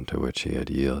passion to which he had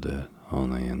yielded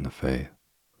only in the faith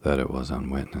that it was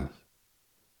unwitnessed.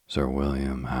 Sir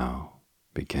William Howe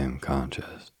became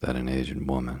conscious that an aged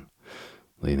woman,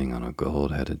 leaning on a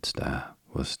gold-headed staff,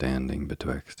 was standing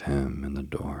betwixt him and the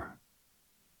door.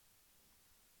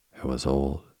 It was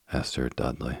old Esther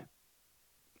Dudley,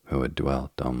 who had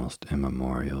dwelt almost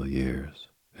immemorial years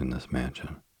in this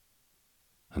mansion,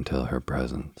 until her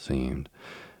presence seemed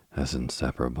as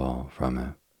inseparable from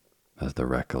it as the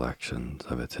recollections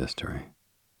of its history.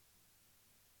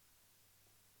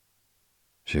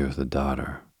 She was the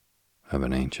daughter of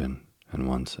an ancient and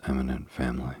once eminent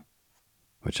family,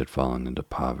 which had fallen into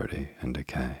poverty and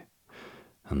decay,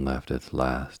 and left its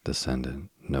last descendant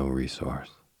no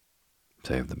resource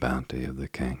save the bounty of the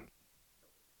king,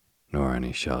 nor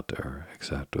any shelter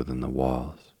except within the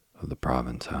walls of the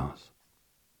province house.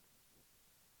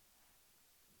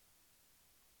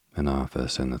 An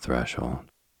office in the threshold,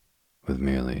 with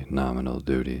merely nominal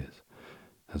duties,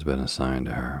 has been assigned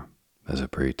to her as a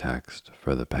pretext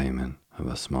for the payment of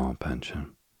a small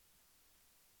pension,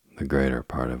 the greater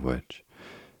part of which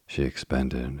she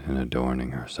expended in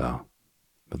adorning herself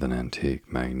with an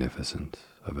antique magnificence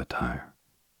of attire.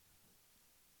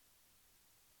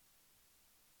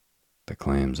 The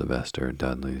claims of Esther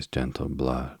Dudley's gentle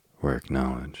blood were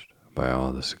acknowledged by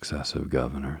all the successive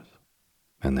governors,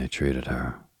 and they treated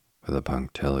her with a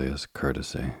punctilious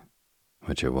courtesy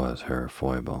which it was her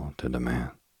foible to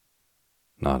demand,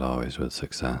 not always with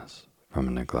success from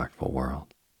a neglectful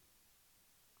world.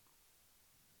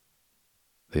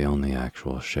 The only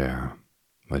actual share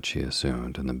which she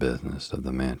assumed in the business of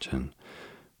the mansion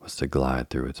was to glide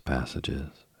through its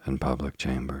passages and public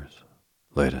chambers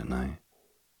late at night,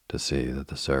 to see that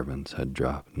the servants had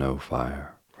dropped no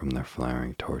fire from their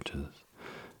flaring torches,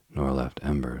 nor left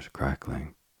embers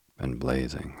crackling and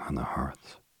blazing on the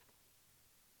hearths.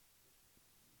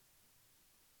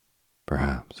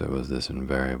 Perhaps it was this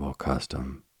invariable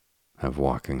custom of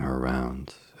walking her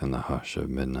rounds in the hush of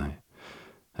midnight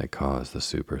that caused the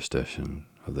superstition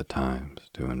of the times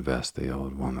to invest the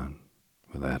old woman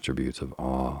with attributes of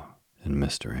awe and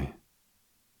mystery,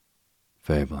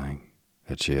 fabling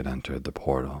that she had entered the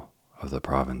portal of the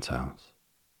province house,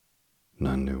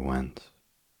 none knew whence,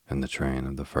 in the train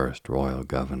of the first royal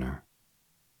governor,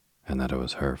 and that it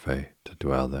was her fate to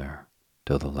dwell there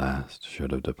till the last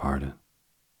should have departed.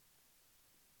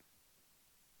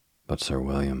 But Sir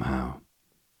William Howe,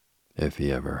 if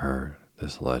he ever heard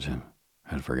this legend,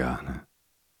 had forgotten it.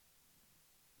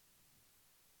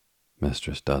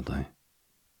 "Mistress Dudley,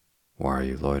 why are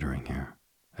you loitering here?"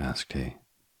 asked he,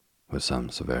 with some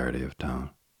severity of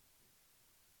tone.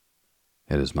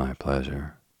 "It is my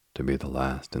pleasure to be the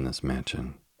last in this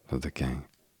mansion of the king."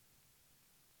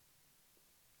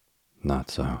 "Not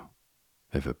so,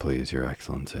 if it please your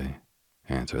excellency,"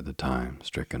 answered the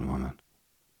time-stricken woman.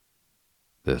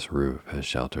 "This roof has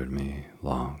sheltered me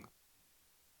long.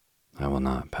 I will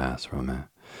not pass from it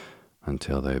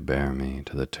until they bear me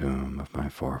to the tomb of my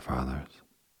forefathers.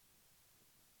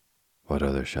 What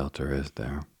other shelter is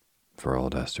there for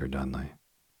old Esther Dudley,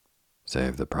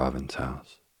 save the province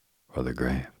house or the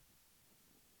grave?"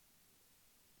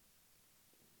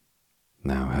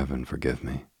 "Now heaven forgive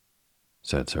me,"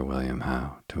 said Sir William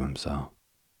Howe to himself.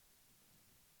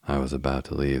 "I was about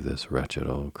to leave this wretched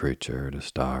old creature to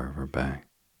starve or beg.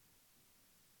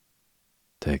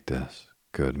 Take this,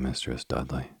 good Mistress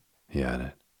Dudley," he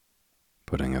added,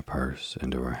 putting a purse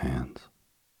into her hands.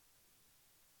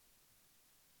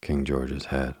 "King George's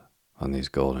head on these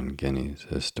golden guineas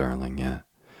is sterling yet,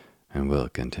 and will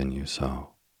continue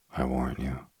so, I warrant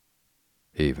you,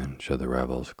 even should the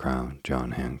rebels crown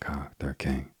John Hancock their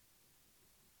king.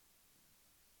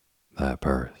 That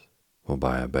purse will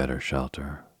buy a better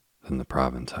shelter than the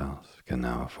province house can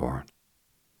now afford.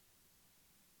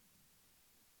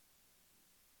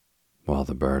 While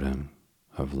the burden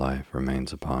of life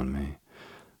remains upon me,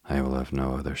 I will have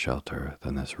no other shelter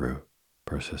than this roof,"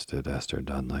 persisted Esther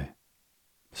Dudley,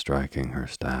 striking her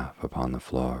staff upon the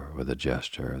floor with a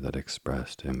gesture that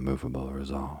expressed immovable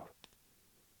resolve.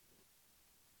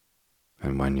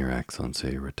 "And when your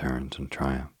excellency returns in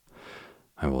triumph,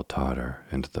 I will totter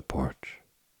into the porch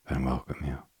and welcome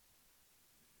you."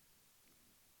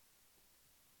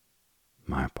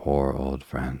 "My poor old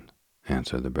friend,"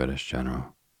 answered the British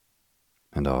general,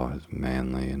 and all his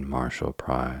manly and martial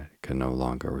pride could no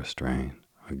longer restrain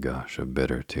a gush of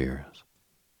bitter tears.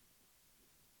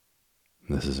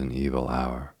 "This is an evil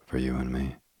hour for you and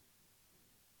me.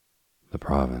 The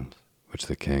province which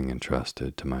the king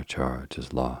entrusted to my charge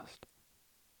is lost,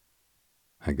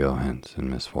 I go hence in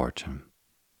misfortune,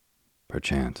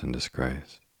 perchance in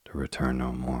disgrace, to return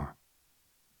no more.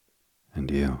 And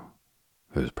you,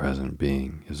 whose present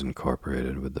being is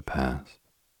incorporated with the past,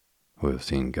 who have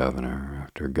seen governor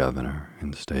after governor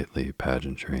in stately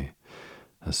pageantry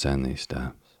ascend these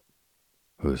steps,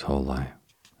 whose whole life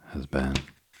has been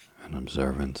an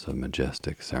observance of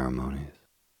majestic ceremonies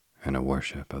and a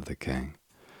worship of the king,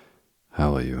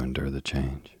 how will you endure the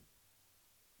change?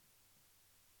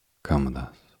 Come with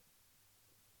us.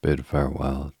 Bid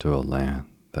farewell to a land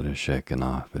that has shaken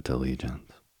off its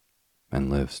allegiance, and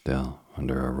live still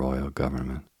under a royal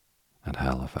government at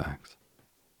Halifax.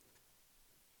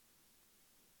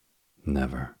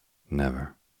 Never,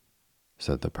 never,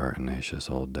 said the pertinacious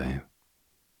old dame.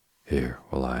 Here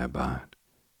will I abide,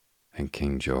 and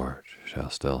King George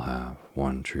shall still have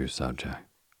one true subject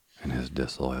in his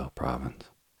disloyal province.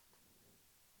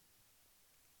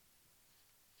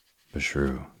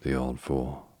 Beshrew the old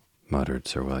fool, muttered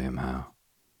Sir William Howe,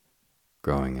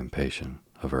 growing impatient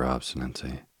of her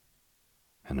obstinacy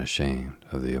and ashamed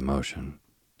of the emotion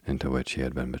into which he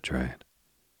had been betrayed.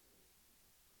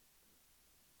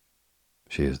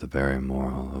 She is the very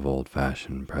moral of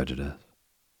old-fashioned prejudice,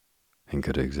 and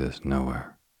could exist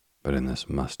nowhere but in this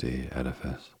musty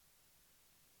edifice.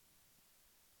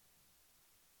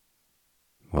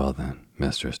 Well then,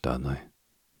 Mistress Dudley,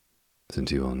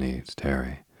 since you will needs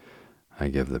tarry, I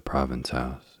give the province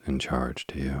house in charge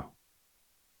to you.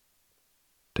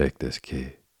 Take this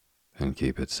key, and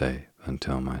keep it safe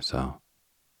until myself,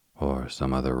 or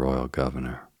some other royal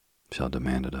governor, shall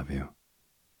demand it of you.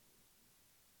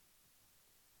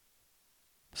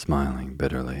 Smiling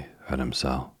bitterly at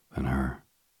himself and her,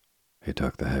 he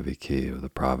took the heavy key of the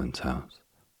province house,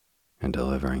 and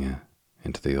delivering it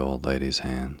into the old lady's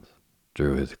hands,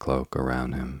 drew his cloak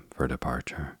around him for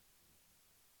departure.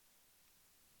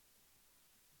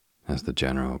 As the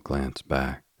general glanced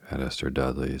back at Esther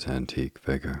Dudley's antique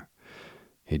figure,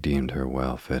 he deemed her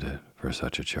well fitted for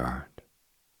such a charge,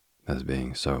 as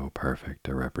being so perfect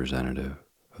a representative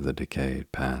of the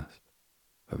decayed past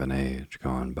of an age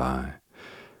gone by,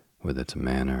 with its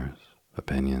manners,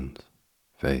 opinions,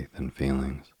 faith, and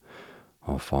feelings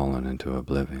all fallen into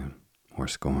oblivion or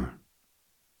scorn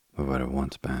of what had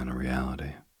once been a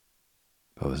reality,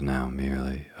 but was now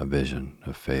merely a vision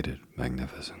of faded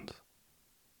magnificence.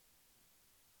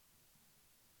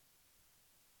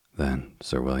 Then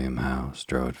Sir William Howe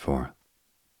strode forth,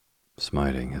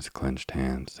 smiting his clenched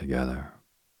hands together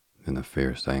in the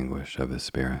fierce anguish of his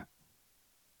spirit,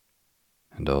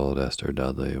 and old Esther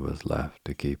Dudley was left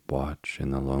to keep watch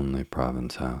in the lonely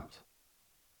province house,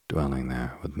 dwelling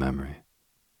there with memory,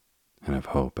 and if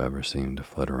hope ever seemed to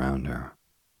flit around her,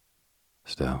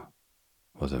 still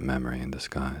was it memory in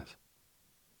disguise.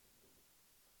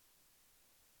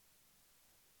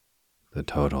 The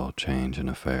total change in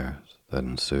affairs that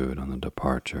ensued on the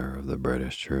departure of the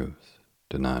British troops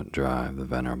did not drive the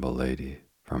venerable lady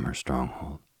from her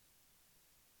stronghold.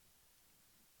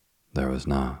 There was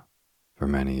not, for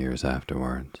many years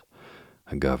afterwards,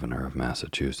 a governor of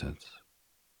Massachusetts,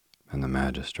 and the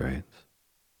magistrates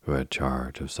who had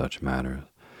charge of such matters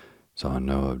saw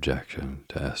no objection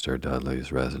to Esther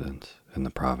Dudley's residence in the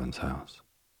province house,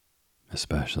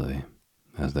 especially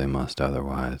as they must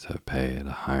otherwise have paid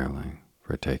a hireling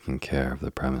for taking care of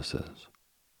the premises,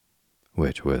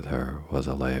 which with her was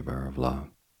a labor of love.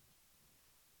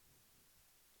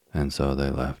 And so they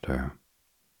left her,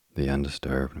 the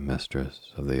undisturbed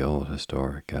mistress of the old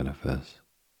historic edifice.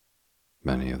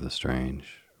 Many of the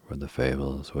strange were the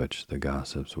fables which the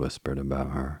gossips whispered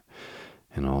about her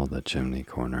in all the chimney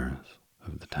corners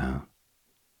of the town.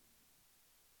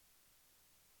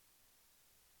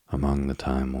 Among the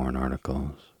time-worn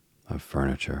articles of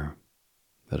furniture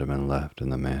that had been left in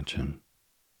the mansion,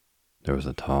 there was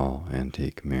a tall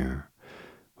antique mirror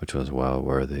which was well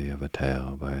worthy of a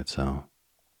tale by itself,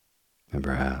 and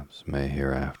perhaps may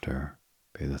hereafter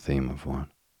be the theme of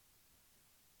one.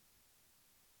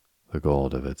 The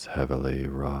gold of its heavily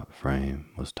wrought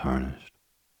frame was tarnished,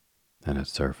 and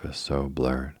its surface so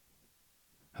blurred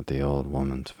that the old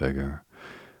woman's figure,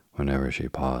 whenever she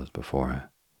paused before it,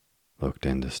 looked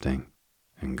indistinct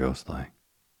and ghost-like.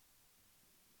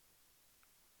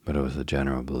 But it was the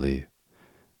general belief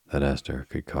that Esther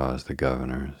could cause the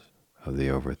governors of the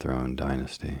overthrown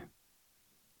dynasty,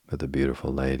 but the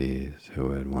beautiful ladies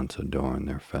who had once adorned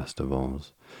their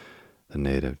festivals, the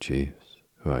native chiefs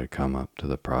who had come up to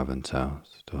the province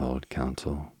house to hold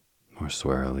council or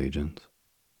swear allegiance,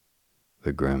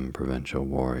 the grim provincial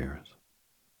warriors,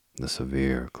 the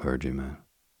severe clergymen.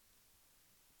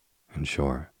 In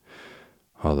short,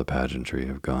 all the pageantry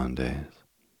of gone days,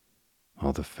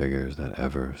 all the figures that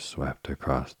ever swept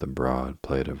across the broad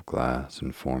plate of glass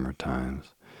in former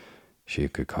times, she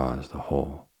could cause the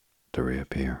whole to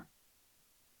reappear,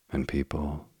 and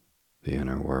people the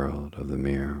inner world of the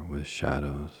mirror with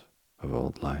shadows of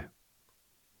old life.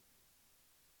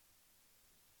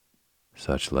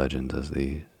 Such legends as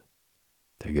these,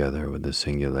 together with the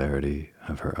singularity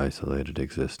of her isolated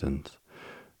existence,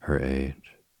 her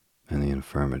age, and the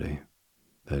infirmity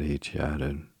that each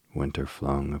added winter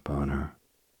flung upon her,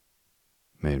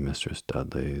 made Mistress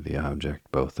Dudley the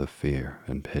object both of fear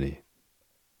and pity,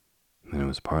 and it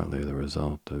was partly the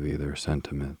result of either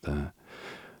sentiment that,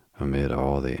 amid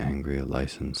all the angry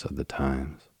license of the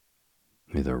times,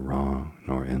 neither wrong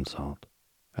nor insult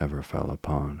ever fell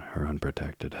upon her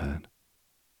unprotected head.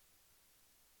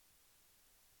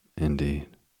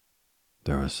 Indeed,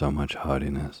 there was so much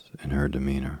haughtiness in her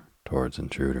demeanor towards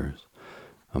intruders,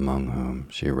 among whom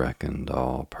she reckoned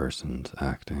all persons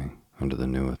acting under the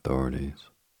new authorities,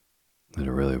 that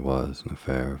it really was an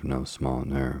affair of no small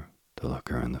nerve to look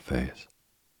her in the face.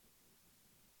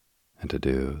 And to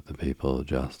do the people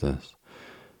justice,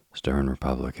 stern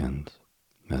Republicans,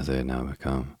 as they had now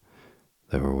become,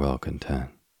 they were well content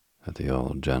that the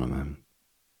old gentleman,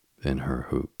 in her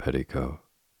hoop petticoat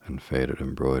and faded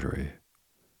embroidery,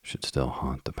 should still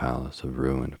haunt the palace of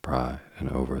ruined pride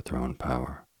and overthrown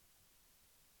power,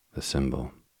 the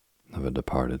symbol of a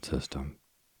departed system,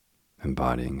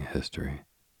 embodying history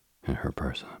in her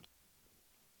person.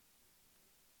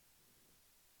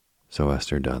 So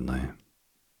Esther Dudley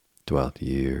dwelt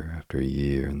year after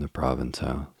year in the province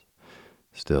house,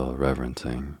 still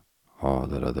reverencing all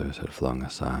that others had flung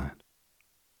aside,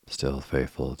 still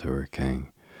faithful to her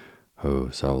king,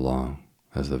 who so long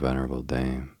as the venerable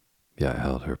dame yet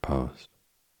held her post,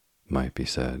 might be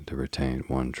said to retain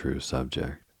one true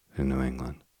subject in New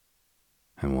England,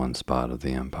 and one spot of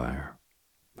the empire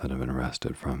that had been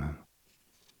wrested from him.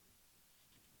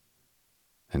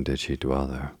 And did she dwell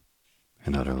there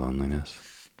in utter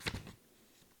loneliness?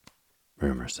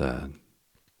 Rumor said,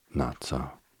 not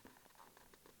so.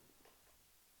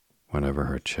 Whenever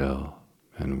her chill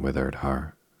and withered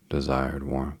heart desired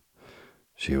warmth,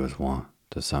 she was wont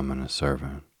to summon a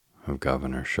servant of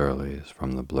Governor Shirley's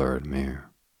from the blurred mere,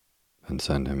 and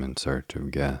send him in search of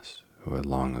guests who had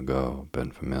long ago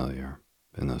been familiar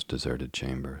in those deserted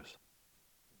chambers.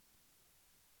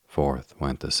 Forth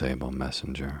went the sable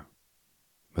messenger,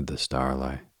 with the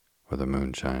starlight or the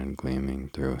moonshine gleaming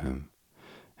through him,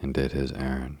 and did his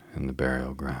errand in the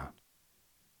burial ground,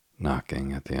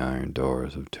 knocking at the iron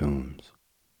doors of tombs,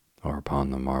 or upon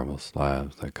the marble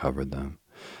slabs that covered them,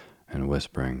 and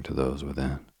whispering to those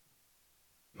within,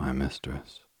 "My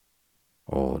mistress,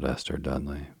 old Esther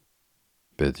Dudley,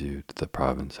 bids you to the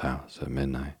province house at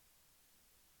midnight."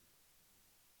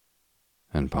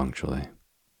 And punctually,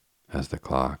 as the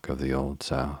clock of the Old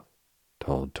South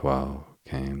told 12,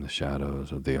 came the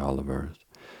shadows of the Olivers,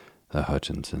 the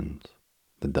Hutchinsons,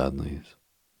 the Dudleys,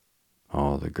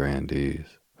 all the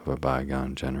grandees of a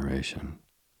bygone generation,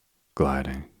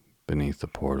 gliding beneath the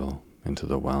portal into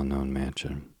the well-known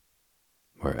mansion,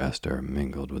 where Esther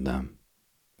mingled with them,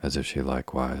 as if she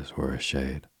likewise were a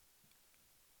shade.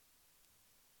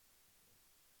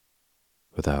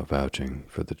 Without vouching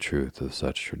for the truth of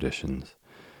such traditions,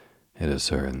 it is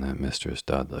certain that Mistress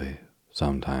Dudley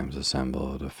sometimes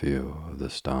assembled a few of the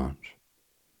staunch,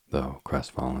 though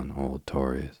crestfallen old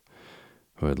Tories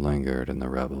who had lingered in the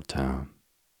rebel town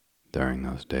during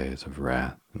those days of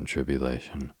wrath and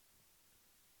tribulation.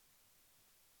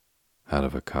 Out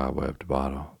of a cobwebbed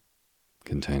bottle,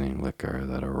 containing liquor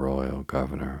that a royal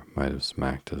governor might have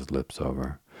smacked his lips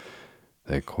over,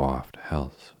 they quaffed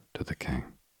healths to the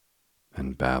king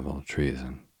and babbled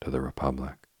treason to the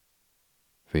republic,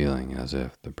 feeling as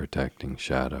if the protecting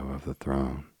shadow of the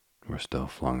throne were still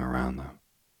flung around them.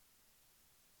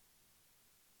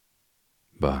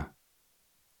 But,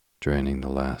 draining the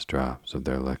last drops of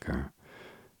their liquor,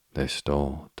 they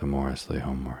stole timorously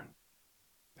homeward,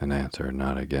 and answered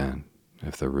not again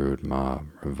if the rude mob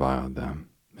reviled them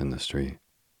in the street.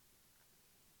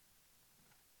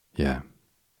 Yet,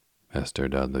 Esther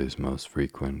Dudley's most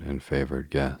frequent and favored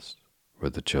guests were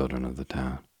the children of the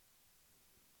town.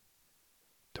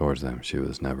 Towards them she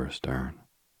was never stern.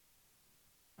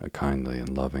 A kindly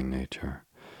and loving nature,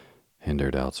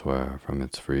 hindered elsewhere from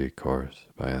its free course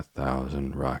by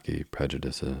 1,000 rocky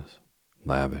prejudices,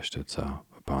 lavished itself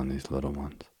upon these little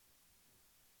ones.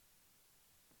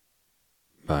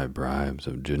 By bribes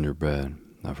of gingerbread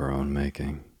of her own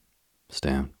making,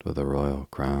 stamped with a royal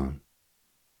crown,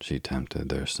 she tempted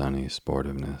their sunny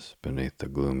sportiveness beneath the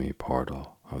gloomy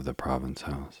portal of the province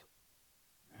house,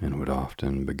 and would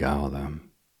often beguile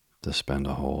them to spend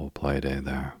a whole play day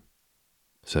there,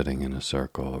 sitting in a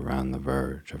circle around the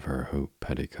verge of her hoop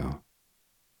petticoat,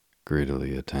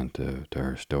 greedily attentive to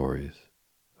her stories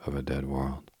of a dead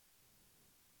world.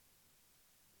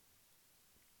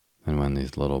 And when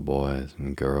these little boys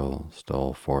and girls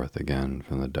stole forth again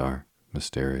from the dark,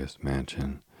 mysterious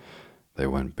mansion, they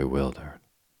went bewildered,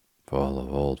 full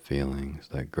of old feelings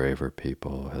that graver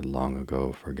people had long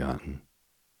ago forgotten,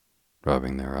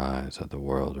 rubbing their eyes at the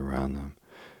world around them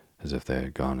as if they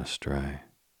had gone astray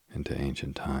into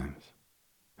ancient times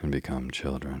and become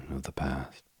children of the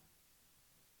past.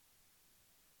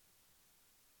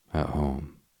 At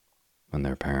home, when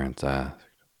their parents asked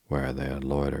where they had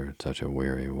loitered such a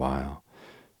weary while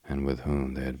and with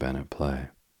whom they had been at play,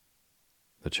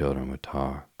 the children would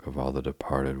talk of all the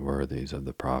departed worthies of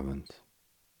the province,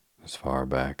 as far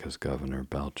back as Governor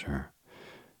Belcher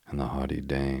and the haughty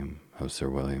dame of Sir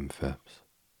William Phipps.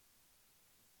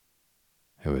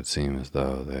 It would seem as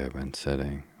though they had been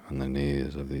sitting on the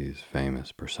knees of these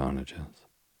famous personages,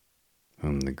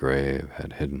 whom the grave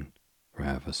had hidden for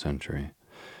half a century,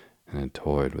 and had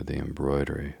toyed with the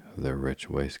embroidery of their rich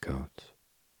waistcoats,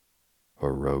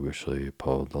 or roguishly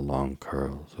pulled the long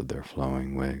curls of their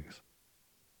flowing wigs.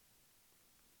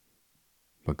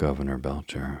 But Governor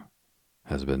Belcher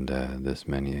has been dead this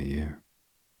many a year,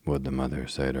 would the mother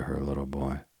say to her little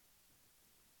boy.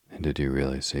 And did you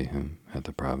really see him at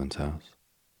the province house?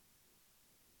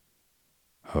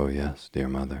 Oh yes, dear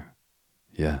mother,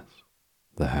 yes,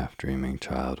 the half-dreaming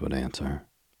child would answer.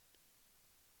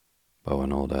 But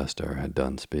when old Esther had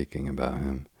done speaking about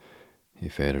him, he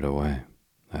faded away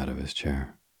out of his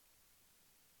chair.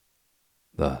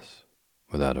 Thus,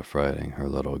 without affrighting her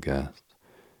little guests,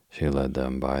 she led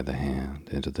them by the hand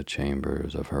into the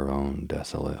chambers of her own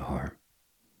desolate heart,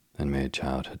 and made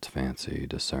childhood's fancy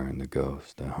discern the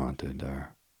ghost that haunted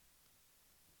there.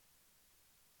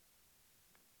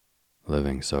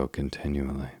 Living so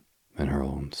continually in her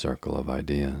own circle of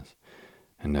ideas,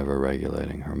 and never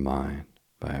regulating her mind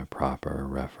by a proper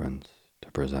reference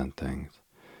to present things,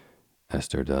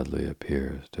 Esther Dudley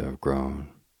appears to have grown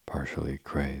partially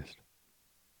crazed.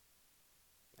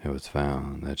 It was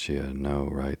found that she had no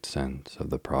right sense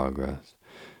of the progress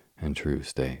and true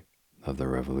state of the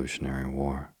Revolutionary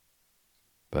War,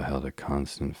 but held a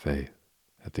constant faith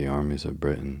that the armies of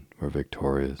Britain were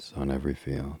victorious on every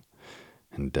field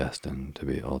and destined to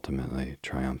be ultimately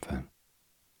triumphant.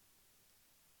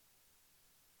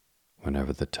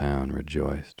 Whenever the town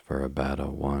rejoiced for a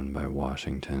battle won by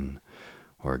Washington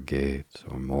or Gates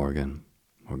or Morgan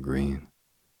or Greene,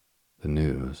 the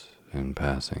news, in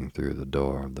passing through the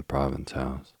door of the province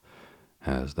house,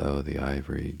 as though the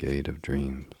ivory gate of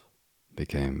dreams,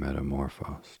 became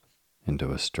metamorphosed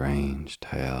into a strange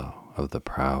tale of the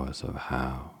prowess of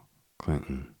Howe,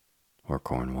 Clinton, or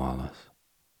Cornwallis.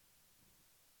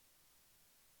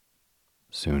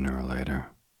 Sooner or later,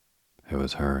 it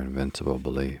was her invincible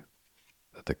belief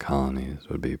that the colonies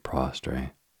would be prostrate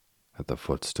at the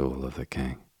footstool of the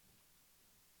king.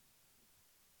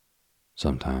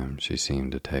 Sometimes she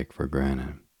seemed to take for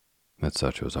granted that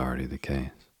such was already the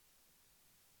case.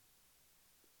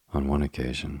 On one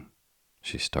occasion,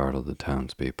 she startled the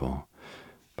townspeople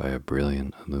by a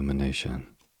brilliant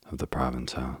illumination of the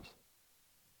province house,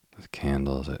 with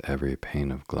candles at every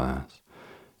pane of glass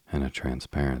and a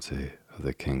transparency of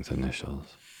the king's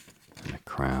initials and a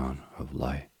crown of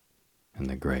light in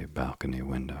the great balcony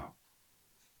window.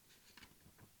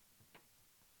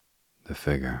 The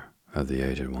figure of the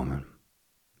aged woman,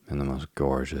 in the most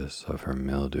gorgeous of her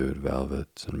mildewed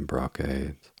velvets and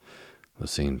brocades,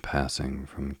 was seen passing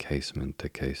from casement to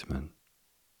casement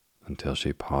until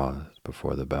she paused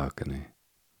before the balcony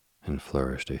and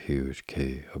flourished a huge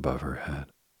key above her head.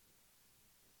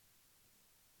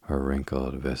 Her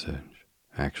wrinkled visage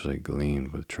actually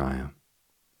gleamed with triumph,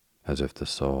 as if the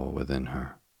soul within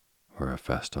her were a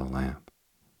festal lamp.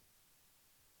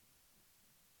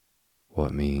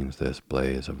 What means this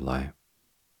blaze of light?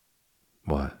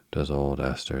 What does old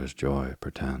Esther's joy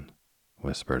portend?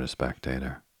 Whispered a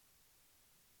spectator.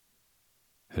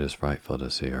 It is frightful to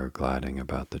see her gliding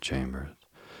about the chambers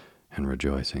and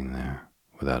rejoicing there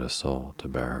without a soul to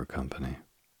bear her company.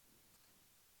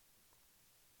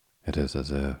 It is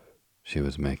as if she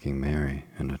was making merry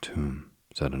in a tomb,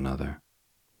 said another.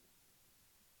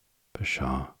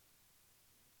 Pshaw,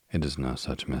 it is no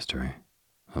such mystery,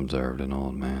 observed an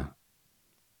old man,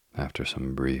 after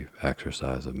some brief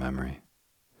exercise of memory.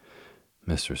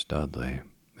 Mistress Dudley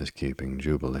is keeping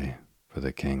jubilee for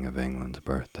the King of England's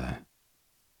birthday.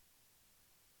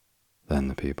 Then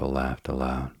the people laughed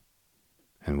aloud,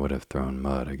 and would have thrown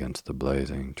mud against the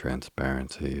blazing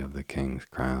transparency of the king's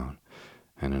crown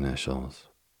and initials,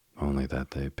 only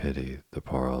that they pitied the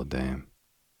poor old dame,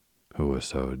 who was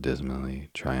so dismally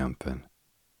triumphant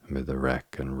amid the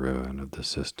wreck and ruin of the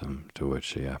system to which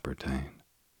she appertained.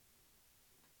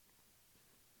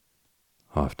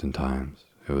 Oftentimes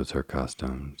it was her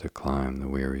custom to climb the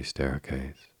weary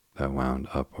staircase that wound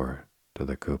upward to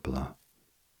the cupola,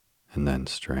 and then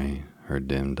strain her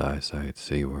dimmed eyesight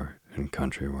seaward and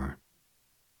countryward,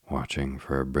 watching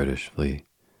for a British fleet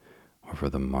or for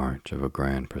the march of a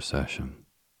grand procession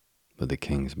with the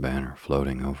king's banner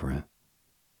floating over it.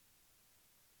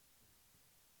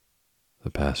 The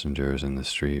passengers in the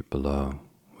street below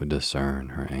would discern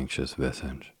her anxious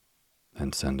visage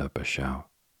and send up a shout.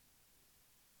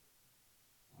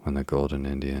 When the golden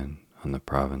Indian on the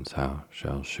province house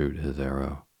shall shoot his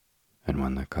arrow, and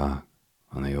when the cock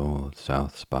on the old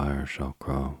south spire shall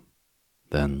crow,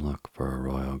 then look for a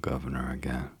royal governor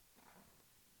again.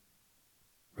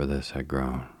 For this had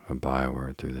grown a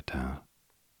byword through the town.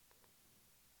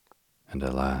 And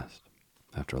at last,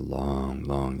 after long,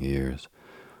 long years,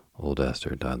 old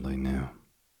Esther Dudley knew,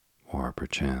 or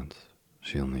perchance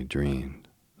she only dreamed,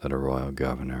 that a royal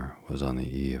governor was on the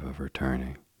eve of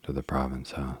returning to the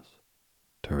province house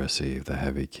to receive the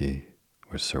heavy key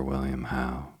which Sir William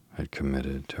Howe had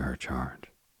committed to her charge.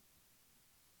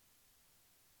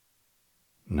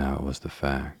 Now it was the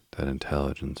fact that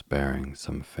intelligence bearing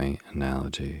some faint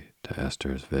analogy to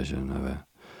Esther's vision of it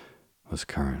was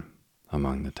current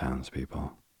among the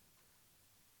townspeople.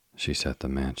 She set the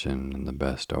mansion in the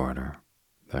best order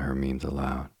that her means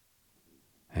allowed,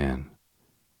 and,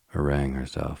 arraying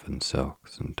herself in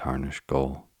silks and tarnished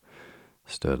gold,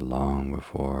 stood long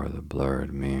before the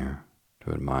blurred mirror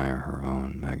to admire her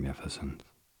own magnificence.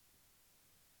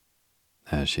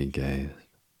 As she gazed,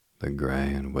 the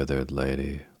gray and withered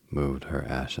lady moved her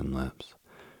ashen lips,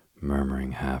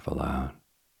 murmuring half aloud,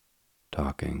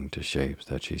 talking to shapes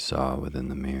that she saw within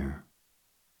the mirror,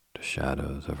 to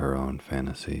shadows of her own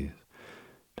fantasies,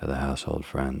 to the household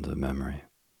friends of memory,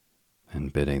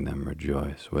 and bidding them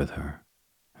rejoice with her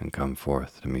and come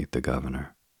forth to meet the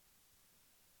governor.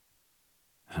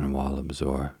 And while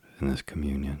absorbed in this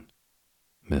communion,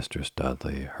 Mistress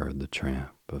Dudley heard the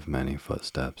tramp of many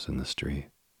footsteps in the street,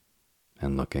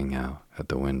 and looking out at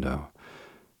the window,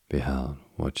 beheld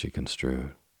what she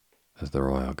construed as the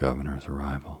royal governor's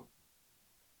arrival.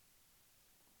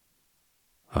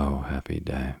 "Oh, happy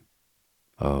day!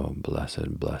 Oh,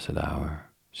 blessed, blessed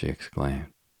hour!" she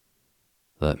exclaimed.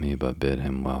 "Let me but bid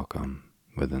him welcome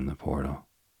within the portal,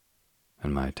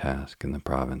 and my task in the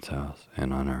province house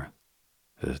and on earth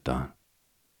is done."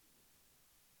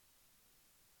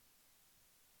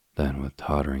 Then with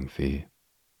tottering feet,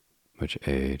 which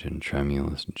age and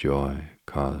tremulous joy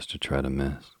caused to tread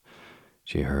amiss,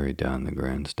 she hurried down the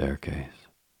grand staircase,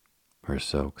 her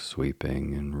silk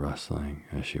sweeping and rustling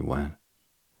as she went,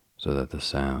 so that the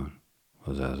sound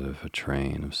was as if a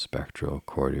train of spectral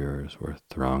courtiers were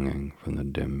thronging from the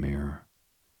dim mirror.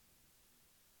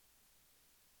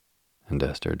 And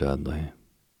Esther Dudley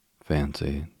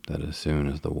fancied that as soon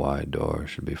as the wide door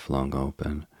should be flung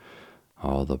open,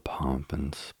 all the pomp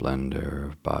and splendor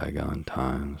of bygone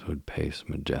times would pace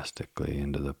majestically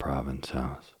into the province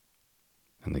house,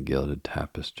 and the gilded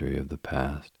tapestry of the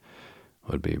past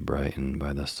would be brightened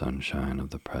by the sunshine of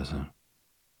the present.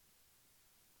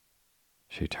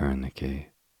 She turned the key,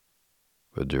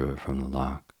 withdrew it from the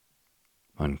lock,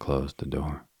 unclosed the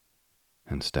door,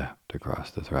 and stepped across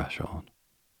the threshold.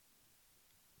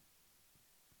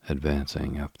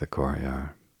 Advancing up the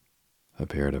courtyard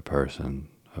appeared a person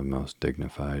of most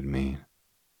dignified mien,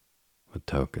 with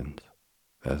tokens,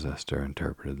 as Esther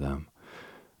interpreted them,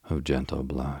 of gentle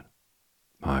blood,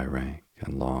 high rank,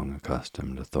 and long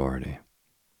accustomed authority,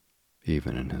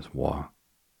 even in his walk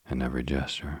and every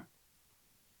gesture.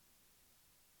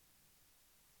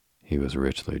 He was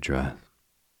richly dressed,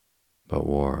 but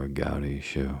wore a gaudy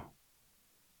shoe,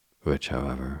 which,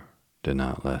 however, did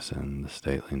not lessen the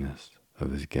stateliness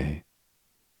of his gait.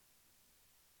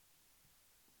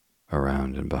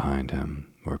 Around and behind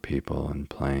him were people in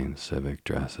plain civic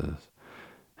dresses,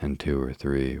 and 2 or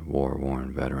 3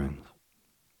 war-worn veterans,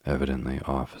 evidently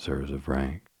officers of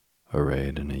rank,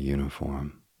 arrayed in a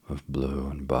uniform of blue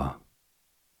and buff.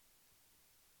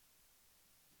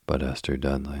 But Esther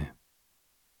Dudley,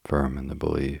 firm in the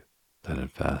belief that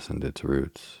had fastened its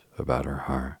roots about her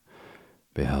heart,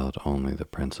 beheld only the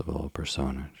principal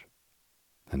personage,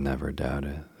 and never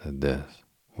doubted that this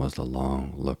was the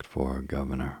long-looked-for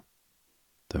governor,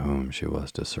 to whom she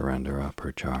was to surrender up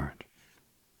her charge.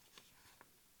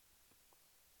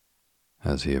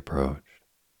 As he approached,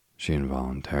 she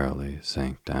involuntarily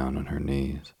sank down on her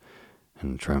knees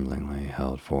and tremblingly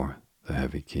held forth the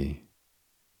heavy key.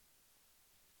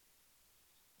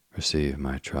 Receive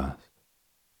my trust.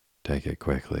 Take it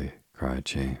quickly, cried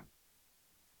she,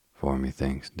 for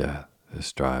methinks death is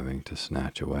striving to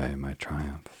snatch away my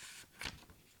triumph.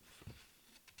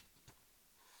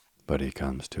 But he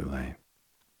comes too late.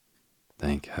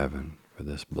 Thank heaven for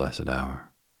this blessed hour.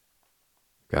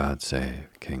 God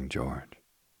save King George.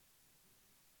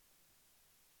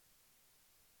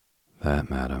 That,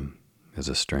 madam, is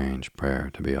a strange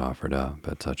prayer to be offered up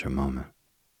at such a moment,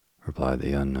 replied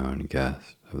the unknown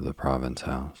guest of the province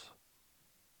house,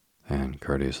 and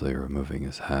courteously removing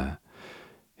his hat,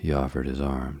 he offered his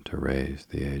arm to raise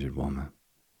the aged woman.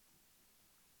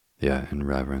 Yet in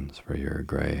reverence for your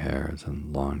gray hairs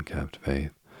and long-kept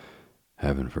faith,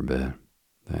 heaven forbid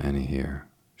that any here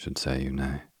should say you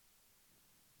nay.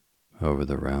 Over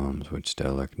the realms which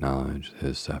still acknowledge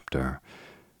his scepter,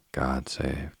 God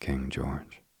save King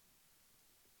George.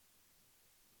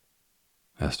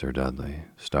 Esther Dudley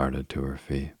started to her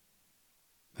feet,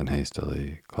 and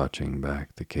hastily clutching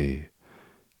back the key,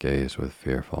 gazed with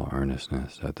fearful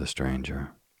earnestness at the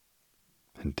stranger,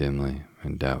 and dimly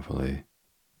and doubtfully,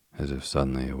 as if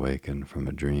suddenly awakened from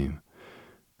a dream,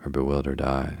 her bewildered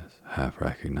eyes half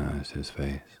recognized his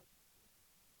face.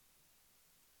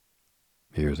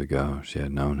 Years ago she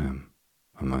had known him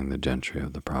among the gentry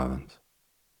of the province,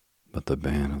 but the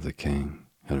ban of the king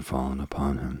had fallen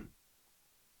upon him.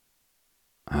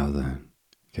 How then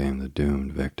came the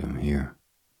doomed victim here?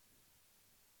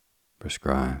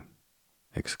 Proscribed,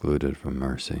 excluded from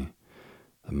mercy,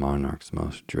 the monarch's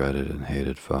most dreaded and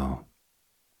hated foe,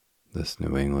 this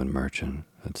New England merchant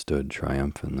had stood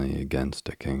triumphantly against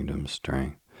a kingdom's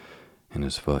strength, and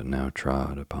his foot now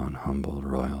trod upon humbled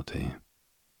royalty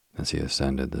as he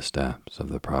ascended the steps of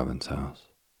the province house,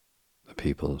 the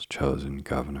people's chosen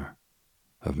governor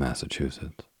of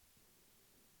Massachusetts.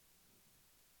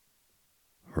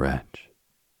 Wretch,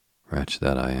 wretch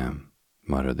that I am,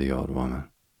 muttered the old woman,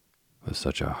 with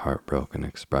such a heartbroken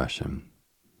expression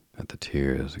that the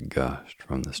tears gushed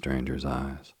from the stranger's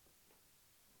eyes.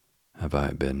 Have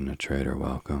I bidden a traitor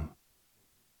welcome?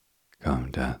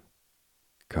 Come, death,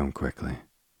 come quickly.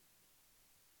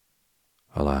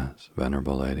 Alas,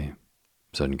 venerable lady,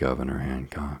 said Governor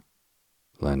Hancock,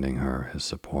 lending her his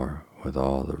support with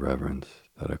all the reverence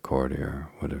that a courtier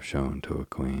would have shown to a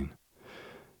queen,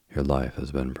 your life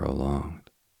has been prolonged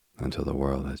until the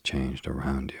world has changed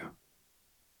around you.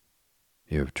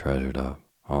 You have treasured up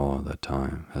all that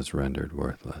time has rendered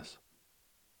worthless.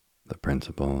 The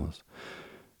principles,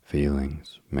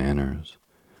 feelings, manners,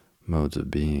 modes of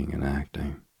being and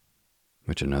acting,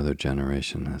 which another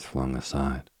generation has flung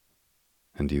aside,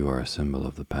 and you are a symbol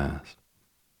of the past.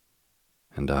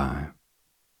 And I,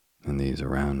 and these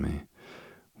around me,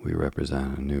 we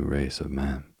represent a new race of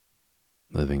men,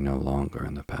 living no longer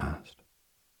in the past,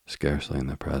 scarcely in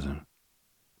the present,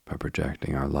 but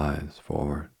projecting our lives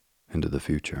forward into the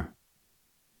future.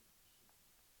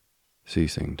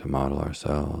 Ceasing to model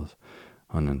ourselves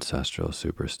on ancestral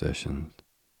superstitions,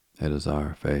 it is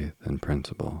our faith and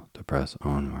principle to press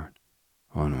onward,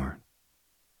 onward.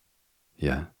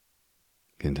 Yet,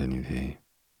 continued he,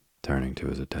 turning to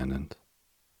his attendants,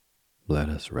 let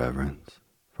us reverence,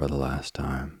 for the last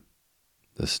time,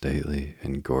 the stately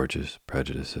and gorgeous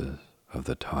prejudices of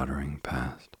the tottering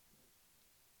past.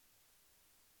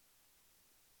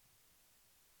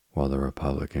 While the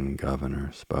Republican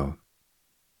governor spoke,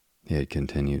 he had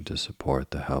continued to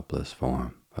support the helpless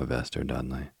form of Esther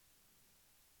Dudley.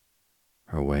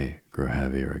 Her weight grew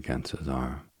heavier against his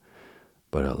arm,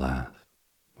 but at last,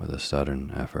 with a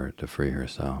sudden effort to free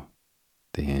herself,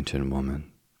 the ancient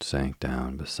woman sank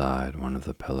down beside one of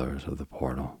the pillars of the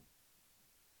portal.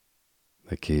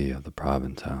 The key of the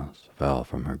province house fell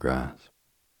from her grasp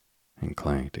and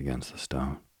clanked against the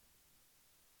stone.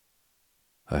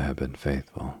 I have been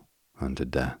faithful unto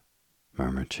death,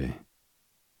 murmured she.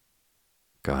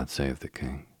 God save the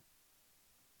king.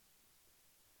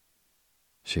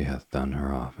 She hath done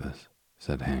her office,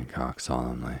 said Hancock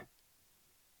solemnly.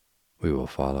 We will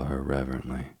follow her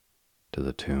reverently to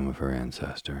the tomb of her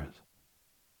ancestors.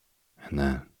 And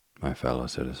then, my fellow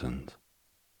citizens,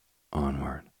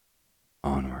 onward,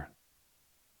 onward.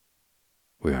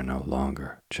 We are no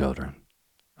longer children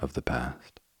of the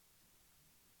past.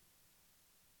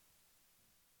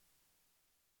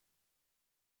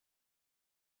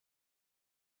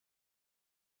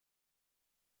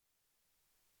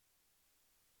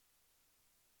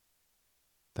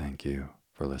 Thank you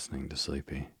for listening to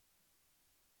Sleepy.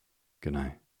 Good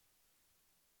night.